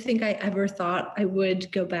don't think I ever thought I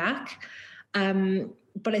would go back.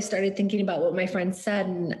 But I started thinking about what my friend said,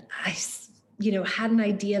 and I, had an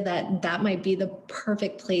idea that might be the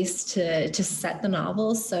perfect place to set the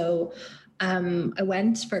novel. So I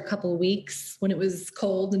went for a couple of weeks when it was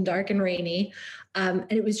cold and dark and rainy. And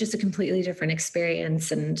it was just a completely different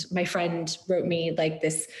experience. And my friend wrote me like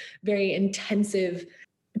this very intensive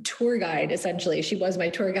tour guide. Essentially, she was my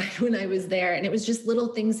tour guide when I was there. And it was just little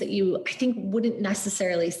things that I think wouldn't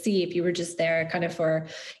necessarily see if you were just there kind of for,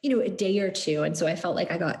 a day or two. And so I felt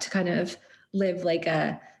like I got to kind of live like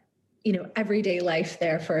a, everyday life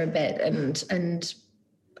there for a bit. And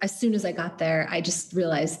as soon as I got there, I just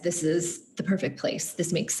realized this is the perfect place.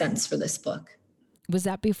 This makes sense for this book. Was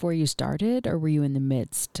that before you started, or were you in the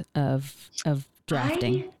midst of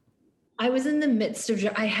drafting? I was in the midst of,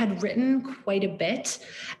 I had written quite a bit,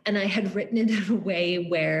 and I had written it in a way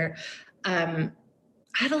where I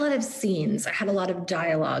had a lot of scenes, I had a lot of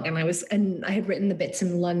dialogue, and I had written the bits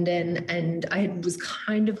in London, and I was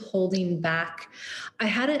kind of holding back. I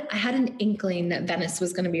had an inkling that Venice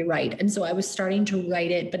was going to be right. And so I was starting to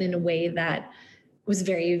write it, but in a way that was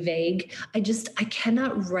very vague. I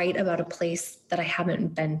cannot write about a place that I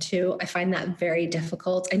haven't been to. I find that very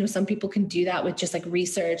difficult. I know some people can do that with just like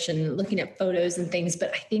research and looking at photos and things,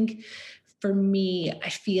 but I think for me, I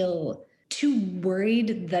feel too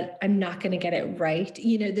worried that I'm not going to get it right.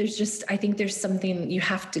 I think there's something, you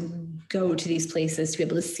have to go to these places to be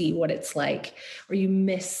able to see what it's like, or you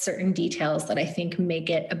miss certain details that I think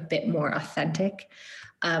make it a bit more authentic.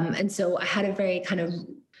 And so I had a very kind of,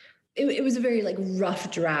 it was a very like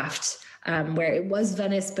rough draft where it was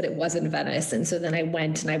Venice, but it wasn't Venice. And so then I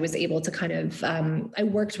went and I was able to kind of, I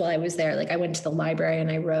worked while I was there. Like I went to the library and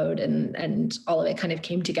I wrote, and all of it kind of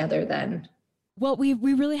came together then. Well, we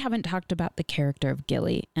really haven't talked about the character of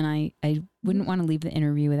Gilly, and I wouldn't want to leave the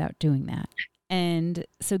interview without doing that. And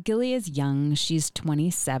so Gilly is young. She's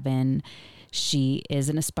 27. She is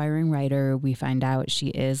an aspiring writer. We find out she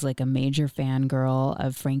is like a major fangirl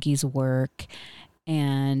of Frankie's work.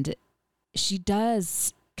 And she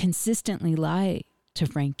does consistently lie to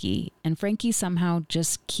Frankie. And Frankie somehow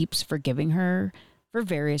just keeps forgiving her for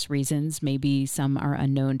various reasons. Maybe some are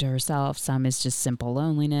unknown to herself. Some is just simple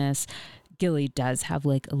loneliness. Gilly does have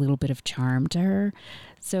like a little bit of charm to her.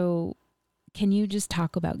 So can you just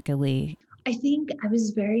talk about Gilly? I think I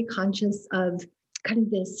was very conscious of kind of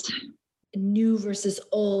this new versus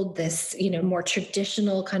old, this, more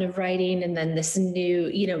traditional kind of writing. And then this new,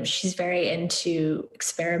 she's very into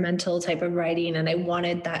experimental type of writing. And I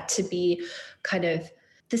wanted that to be kind of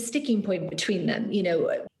the sticking point between them. You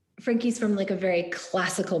know, Frankie's from like a very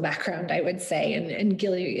classical background, I would say, and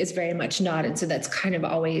Gilly is very much not. And so that's kind of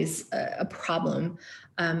always a problem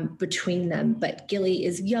between them. But Gilly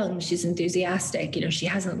is young, she's enthusiastic, you know, she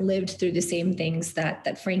hasn't lived through the same things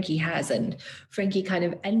that Frankie has. And Frankie kind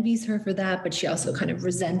of envies her for that, but she also kind of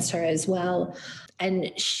resents her as well.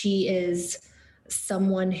 And she is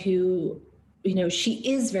someone who, you know, she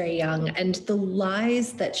is very young, and the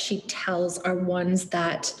lies that she tells are ones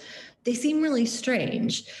that they seem really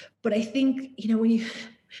strange. But I think, you know, when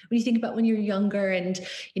you think about when you're younger and,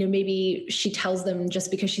 you know, maybe she tells them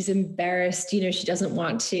just because she's embarrassed, you know, she doesn't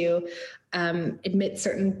want to admit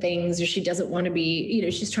certain things, or she doesn't want to be, you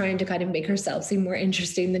know, she's trying to kind of make herself seem more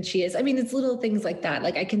interesting than she is. I mean, it's little things like that.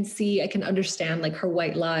 Like I can understand like her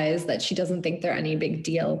white lies that she doesn't think they're any big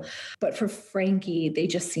deal. But for Frankie, they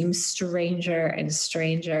just seem stranger and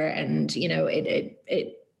stranger. And, you know,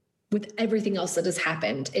 it with everything else that has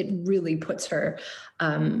happened, it really puts her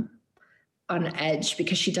on edge,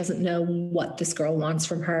 because she doesn't know what this girl wants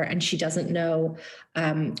from her, and she doesn't know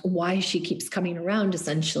why she keeps coming around.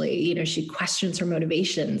 Essentially, you know, she questions her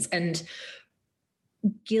motivations, and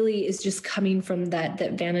Gilly is just coming from that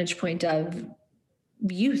vantage point of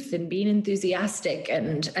youth and being enthusiastic,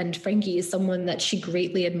 and Frankie is someone that she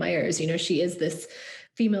greatly admires. You know, she is this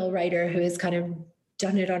female writer who has kind of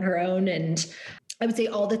done it on her own, and I would say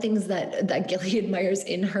all the things that Gilly admires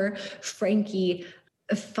in her, Frankie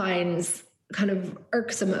finds kind of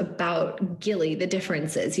irksome about Gilly. The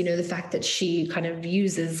differences, you know, the fact that she kind of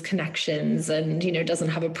uses connections and, you know, doesn't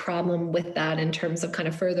have a problem with that in terms of kind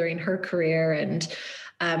of furthering her career. And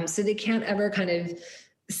so they can't ever kind of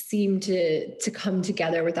seem to come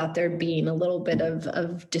together without there being a little bit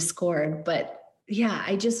of discord. But yeah,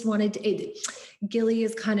 I just wanted to, Gilly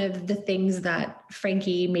is kind of the things that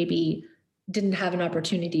Frankie maybe didn't have an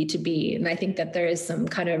opportunity to be. And I think that there is some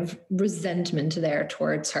kind of resentment there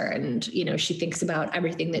towards her. And, you know, she thinks about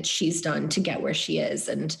everything that she's done to get where she is,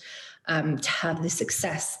 and to have the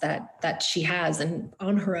success that she has, and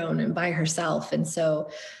on her own and by herself. And so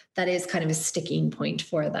that is kind of a sticking point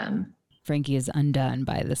for them. Frankie is undone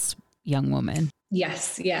by this young woman.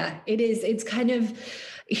 Yes. Yeah, it is. It's kind of,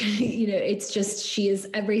 you know, it's just, she is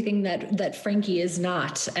everything that Frankie is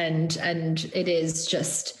not. And it is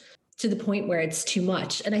just to the point where it's too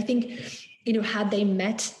much. And I think, you know, had they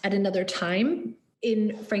met at another time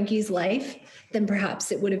in Frankie's life, then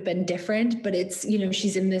perhaps it would have been different. But it's, you know,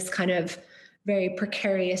 she's in this kind of very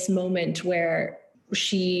precarious moment where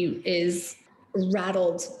she is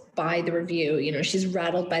rattled by the review. You know, she's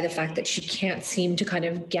rattled by the fact that she can't seem to kind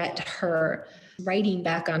of get her writing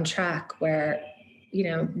back on track, where, you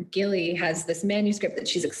know, Gilly has this manuscript that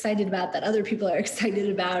she's excited about, that other people are excited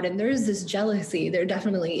about. And there is this jealousy. There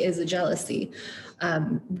definitely is a jealousy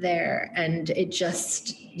there. And it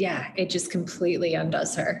just completely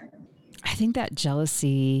undoes her. I think that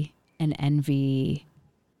jealousy and envy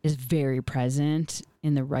is very present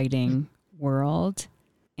in the writing world.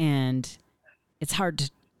 And it's hard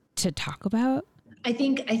to talk about. I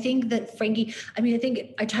think that Frankie, I mean, I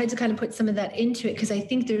think I tried to kind of put some of that into it, because I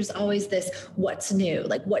think there's always this, what's new,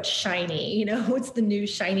 like what's shiny, you know, what's the new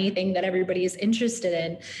shiny thing that everybody is interested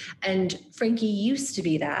in. And Frankie used to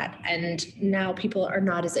be that. And now people are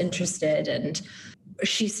not as interested. And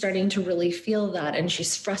she's starting to really feel that, and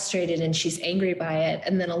she's frustrated and she's angry by it.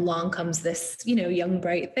 And then along comes this, you know, young,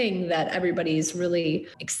 bright thing that everybody's really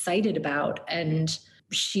excited about. And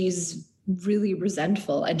she's really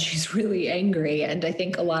resentful and she's really angry. And I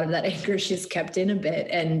think a lot of that anger she's kept in a bit,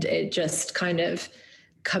 and it just kind of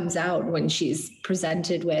comes out when she's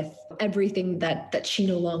presented with everything that she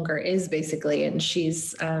no longer is, basically. And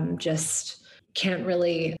she's just can't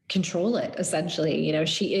really control it, essentially. You know,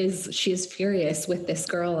 she is furious with this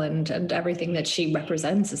girl and everything that she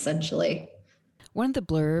represents, essentially. One of the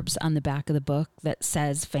blurbs on the back of the book that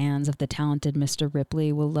says fans of The Talented Mr.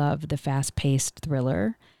 Ripley will love the fast-paced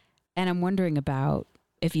thriller. And I'm wondering about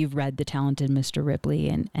if you've read The Talented Mr. Ripley,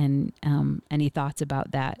 and any thoughts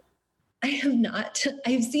about that. I have not.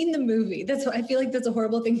 I've seen the movie. That's what I feel like. That's a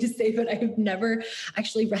horrible thing to say, but I have never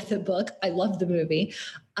actually read the book. I love the movie.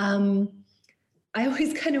 I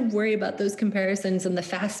always kind of worry about those comparisons and the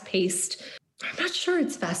fast-paced. I'm not sure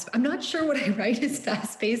it's fast. I'm not sure what I write is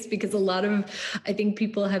fast-paced, because a lot of, I think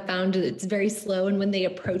people have found it's very slow. And when they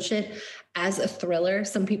approach it as a thriller,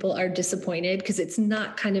 some people are disappointed, because it's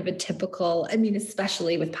not kind of a typical, I mean,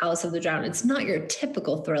 especially with Palace of the Drowned, it's not your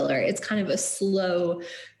typical thriller. It's kind of a slow,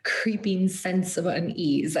 creeping sense of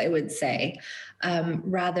unease, I would say,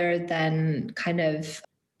 rather than kind of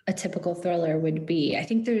a typical thriller would be. I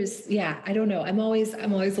think there's, I don't know. I'm always a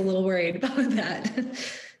little worried about that.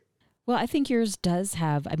 Well, I think yours does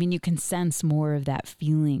have, I mean, you can sense more of that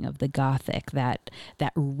feeling of the Gothic, that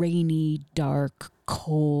rainy, dark,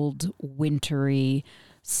 cold, wintry,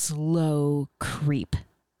 slow creep.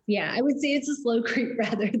 Yeah, I would say it's a slow creep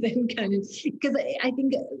rather than kind of, because I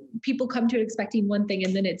think people come to it expecting one thing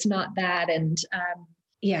and then it's not that. And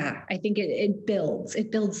yeah, I think it builds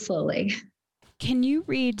slowly. Can you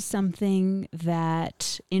read something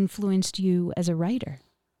that influenced you as a writer?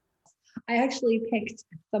 I actually picked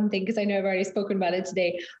something because I know I've already spoken about it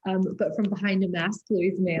today, but from Behind a Mask,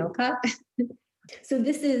 Louise May Alcott. So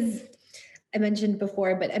this is, I mentioned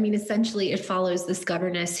before, but I mean, essentially it follows this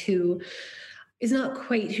governess who is not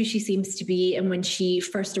quite who she seems to be. And when she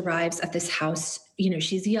first arrives at this house,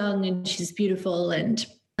 she's young and she's beautiful and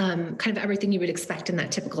kind of everything you would expect in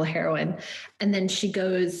that typical heroine. And then she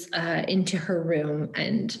goes into her room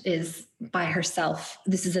and is by herself.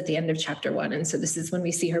 This is at the end of chapter 1. And so this is when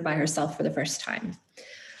we see her by herself for the first time.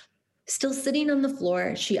 Still sitting on the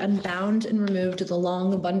floor, she unbound and removed the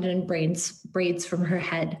long, abundant braids from her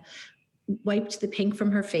head, wiped the pink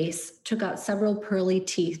from her face, took out several pearly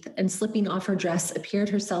teeth, and slipping off her dress, appeared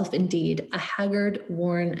herself indeed, a haggard,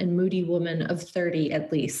 worn, and moody woman of 30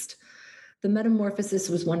 at least. The metamorphosis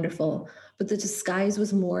was wonderful, but the disguise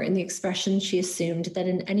was more in the expression she assumed than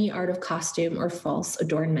in any art of costume or false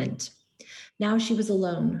adornment. Now she was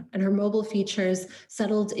alone, and her mobile features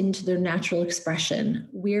settled into their natural expression,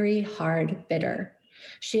 weary, hard, bitter.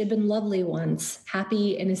 She had been lovely once,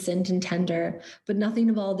 happy, innocent, and tender, but nothing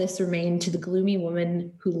of all this remained to the gloomy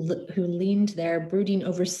woman who leaned there brooding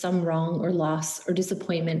over some wrong or loss or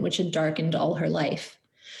disappointment which had darkened all her life.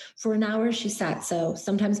 For an hour she sat so,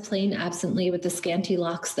 sometimes playing absently with the scanty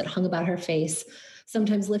locks that hung about her face,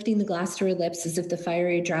 sometimes lifting the glass to her lips as if the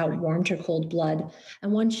fiery draught warmed her cold blood,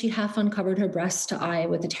 and once she half uncovered her breast to eye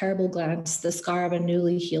with a terrible glance the scar of a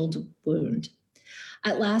newly healed wound.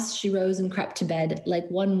 At last she rose and crept to bed, like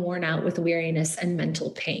one worn out with weariness and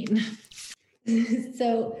mental pain.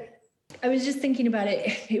 So I was just thinking about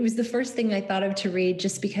it. It was the first thing I thought of to read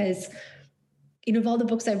just because, of all the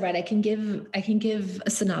books I've read, I can give a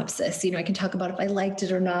synopsis. I can talk about if I liked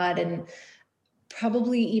it or not, and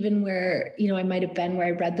probably even where, I might have been where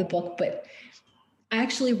I read the book, but I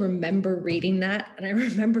actually remember reading that, and I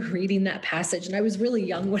remember reading that passage, and I was really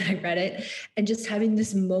young when I read it, and just having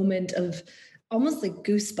this moment of almost like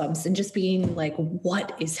goosebumps and just being like,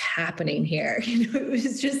 what is happening here? It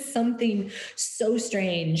was just something so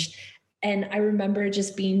strange. And I remember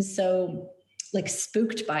just being so like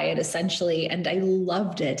spooked by it essentially. And I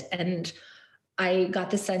loved it. And I got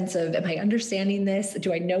the sense of, am I understanding this?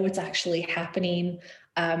 Do I know what's actually happening?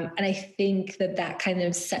 And I think that kind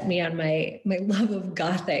of set me on my love of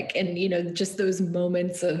Gothic and, just those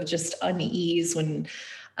moments of just unease when,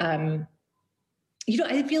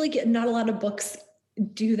 I feel like not a lot of books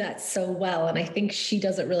do that so well. And I think she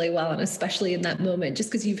does it really well. And especially in that moment, just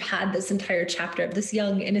because you've had this entire chapter of this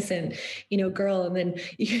young, innocent, girl, and then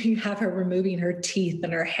you have her removing her teeth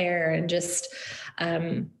and her hair and just,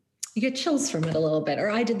 you get chills from it a little bit. Or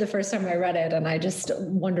I did the first time I read it and I just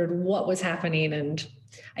wondered what was happening. And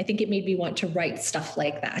I think it made me want to write stuff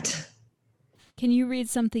like that. Can you read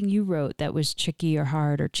something you wrote that was tricky or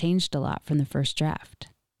hard or changed a lot from the first draft?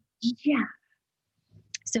 Yeah.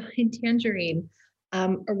 So in Tangerine,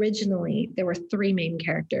 originally there were 3 main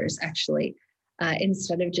characters actually,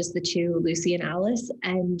 instead of just the 2, Lucy and Alice.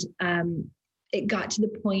 And it got to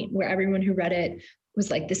the point where everyone who read it was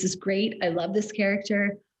like, this is great. I love this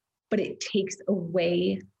character, but it takes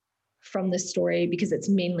away from the story because it's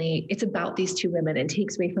about these 2 women and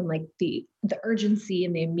takes away from like the urgency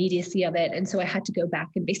and the immediacy of it. And so I had to go back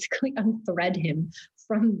and basically unthread him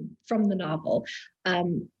from the novel.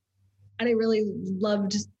 And I really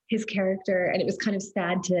loved his character, and it was kind of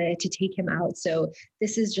sad to take him out. So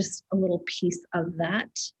this is just a little piece of that.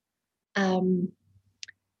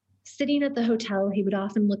 Sitting at the hotel, he would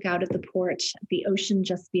often look out at the porch, at the ocean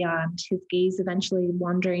just beyond, his gaze eventually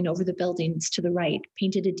wandering over the buildings to the right,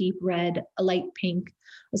 painted a deep red, a light pink,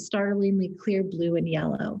 a startlingly clear blue and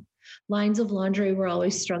yellow. Lines of laundry were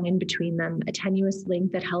always strung in between them, a tenuous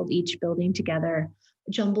link that held each building together,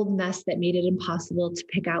 a jumbled mess that made it impossible to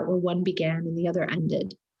pick out where one began and the other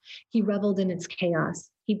ended. He reveled in its chaos.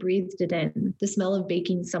 He breathed it in, the smell of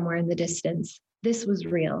baking somewhere in the distance. This was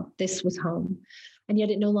real. This was home. And yet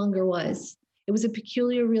it no longer was. It was a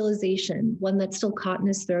peculiar realization, one that still caught in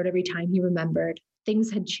his throat every time he remembered.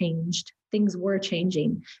 Things had changed. Things were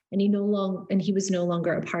changing, and he was no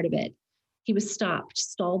longer a part of it. He was stopped,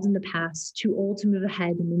 stalled in the past, too old to move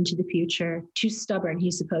ahead and into the future, too stubborn, he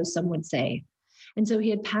supposed some would say. And so he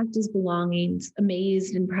had packed his belongings,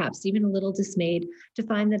 amazed and perhaps even a little dismayed to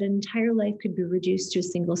find that an entire life could be reduced to a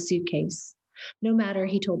single suitcase. No matter,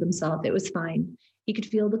 he told himself, it was fine. He could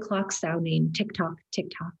feel the clock sounding, tick tock,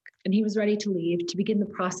 tick tock, and he was ready to leave, to begin the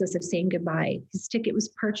process of saying goodbye. His ticket was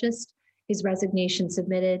purchased, his resignation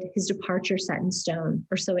submitted, his departure set in stone,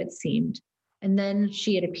 or so it seemed. And then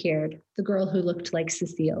she had appeared, the girl who looked like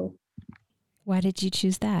Cecile. Why did you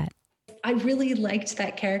choose that? I really liked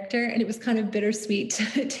that character, and it was kind of bittersweet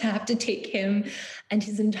to have to take him and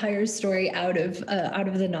his entire story out of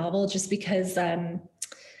the novel, just because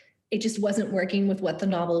it just wasn't working with what the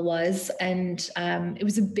novel was, and it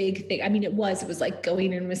was a big thing. I mean, it was like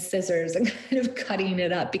going in with scissors and kind of cutting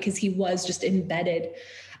it up, because he was just embedded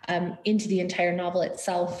into the entire novel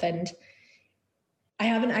itself. And I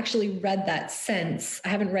haven't actually read that since. I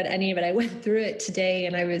haven't read any of it. I went through it today,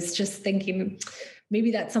 and I was just thinking, maybe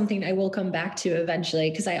that's something I will come back to eventually,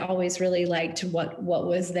 because I always really liked what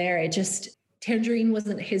was there. It just, Tangerine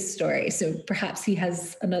wasn't his story, so perhaps he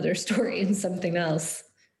has another story in something else.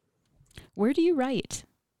 Where do you write?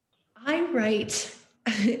 I write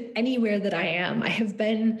anywhere that I am. I have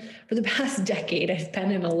been, for the past decade, I've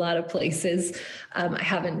been in a lot of places. I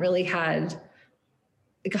haven't really had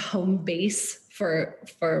like a home base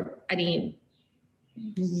for any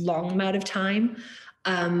long amount of time.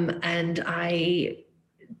 And I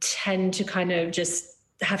tend to kind of just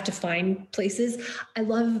have to find places. I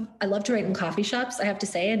love to write in coffee shops. I have to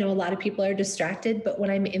say, I know a lot of people are distracted, but when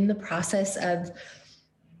I'm in the process of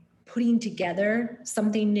putting together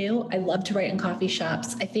something new, I love to write in coffee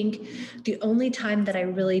shops. I think the only time that I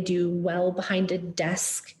really do well behind a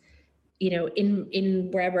desk, in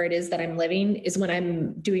wherever it is that I'm living, is when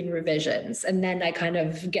I'm doing revisions. And then I kind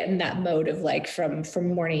of get in that mode of like from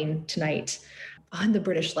morning to night. On the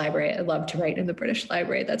British Library, I love to write in the British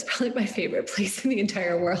Library. That's probably my favorite place in the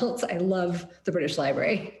entire world. I love the British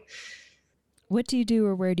Library. What do you do,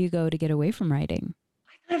 or where do you go to get away from writing?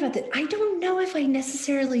 I thought about that. I don't know if I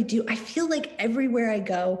necessarily do. I feel like everywhere I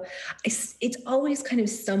go, it's always kind of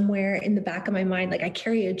somewhere in the back of my mind. Like I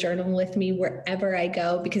carry a journal with me wherever I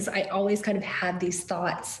go, because I always kind of have these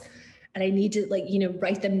thoughts, and I need to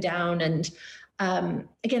write them down. And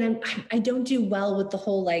again, I don't do well with the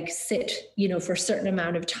whole sit, for a certain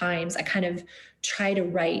amount of times. I kind of try to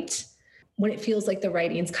write when it feels like the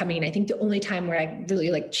writing's coming. I think the only time where I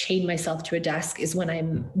really chain myself to a desk is when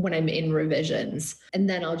I'm in revisions, and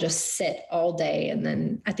then I'll just sit all day. And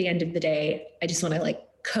then at the end of the day, I just want to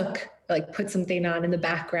cook, put something on in the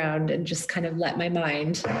background and just kind of let my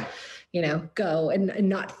mind, go and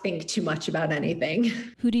not think too much about anything.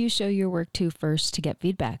 Who do you show your work to first to get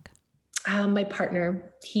feedback? My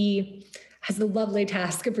partner. He has the lovely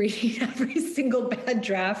task of reading every single bad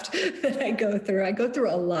draft that I go through. I go through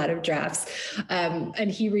a lot of drafts,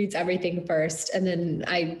 and he reads everything first, and then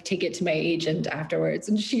I take it to my agent afterwards,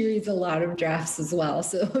 and she reads a lot of drafts as well.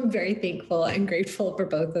 So I'm very thankful and grateful for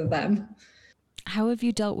both of them. How have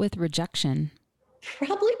you dealt with rejection?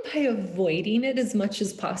 Probably by avoiding it as much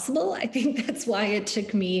as possible. I think that's why it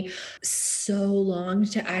took me so long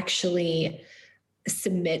to actually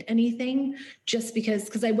submit anything, just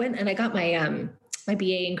because I went and I got my my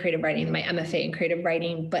BA in creative writing, my MFA in creative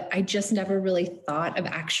writing, but I just never really thought of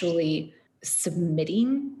actually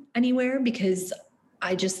submitting anywhere, because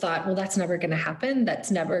I just thought, well, that's never going to happen.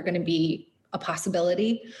 That's never going to be a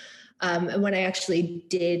possibility. And when I actually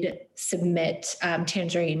did submit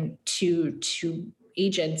Tangerine to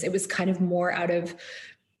agents, it was kind of more out of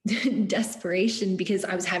desperation, because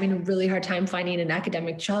I was having a really hard time finding an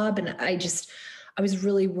academic job. And I was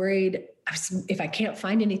really worried. If I can't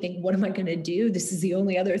find anything, what am I going to do? This is the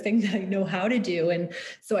only other thing that I know how to do. And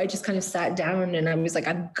so I just kind of sat down and I was like,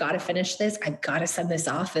 I've got to finish this. I've got to send this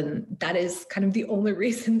off. And that is kind of the only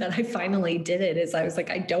reason that I finally did it, is I was like,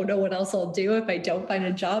 I don't know what else I'll do if I don't find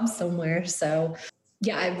a job somewhere. So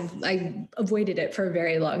yeah, I avoided it for a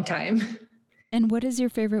very long time. And what is your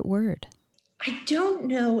favorite word? I don't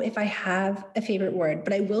know if I have a favorite word,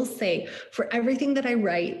 but I will say, for everything that I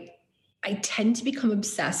write, I tend to become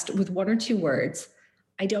obsessed with one or two words.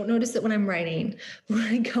 I don't notice it when I'm writing. When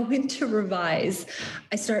I go in to revise,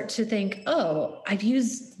 I start to think, oh, I've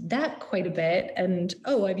used that quite a bit. And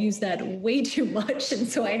oh, I've used that way too much. And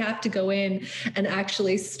so I have to go in and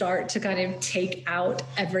actually start to kind of take out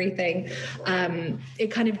everything.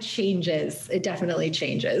 It kind of changes. It definitely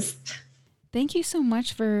changes. Thank you so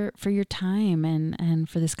much for your time and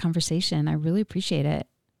for this conversation. I really appreciate it.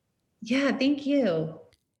 Yeah, thank you.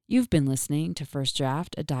 You've been listening to First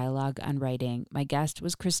Draft, a dialogue on writing. My guest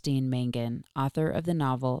was Christine Mangan, author of the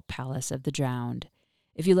novel Palace of the Drowned.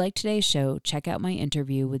 If you liked today's show, check out my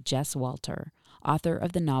interview with Jess Walter. author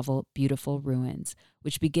of the novel Beautiful Ruins,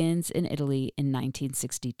 which begins in Italy in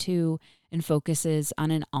 1962 and focuses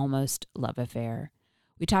on an almost love affair.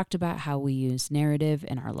 We talked about how we use narrative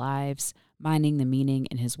in our lives, mining the meaning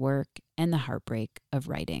in his work, and the heartbreak of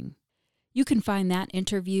writing. You can find that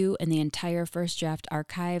interview and the entire First Draft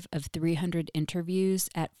archive of 300 interviews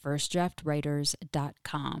at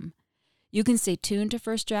firstdraftwriters.com. You can stay tuned to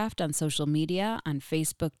First Draft on social media on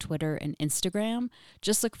Facebook, Twitter, and Instagram.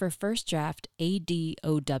 Just look for First Draft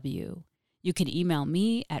ADOW. You can email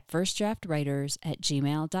me at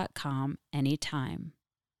firstdraftwriters@gmail.com anytime.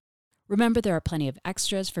 Remember, there are plenty of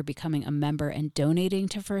extras for becoming a member and donating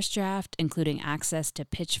to First Draft, including access to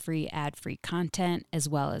pitch-free, ad-free content, as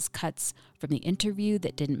well as cuts from the interview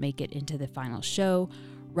that didn't make it into the final show,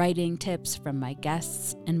 writing tips from my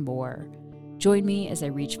guests, and more. Join me as I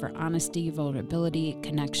reach for honesty, vulnerability,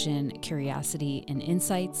 connection, curiosity, and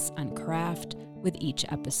insights on craft with each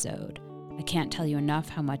episode. I can't tell you enough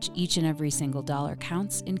how much each and every single dollar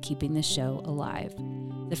counts in keeping the show alive.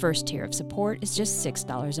 The first tier of support is just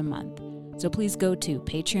 $6 a month, so please go to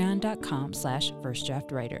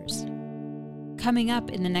patreon.com/firstdraftwriters. Coming up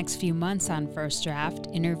in the next few months on First Draft,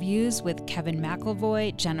 interviews with Kevin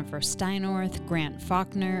McElvoy, Jennifer Steinorth, Grant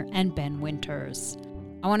Faulkner, and Ben Winters.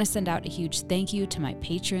 I want to send out a huge thank you to my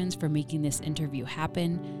patrons for making this interview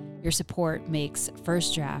happen. Your support makes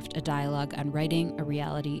First Draft a dialogue on writing a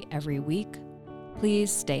reality every week.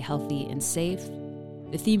 Please stay healthy and safe.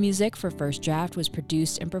 The theme music for First Draft was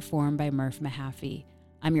produced and performed by Murph Mahaffey.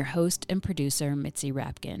 I'm your host and producer, Mitzi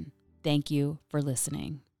Rapkin. Thank you for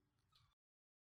listening.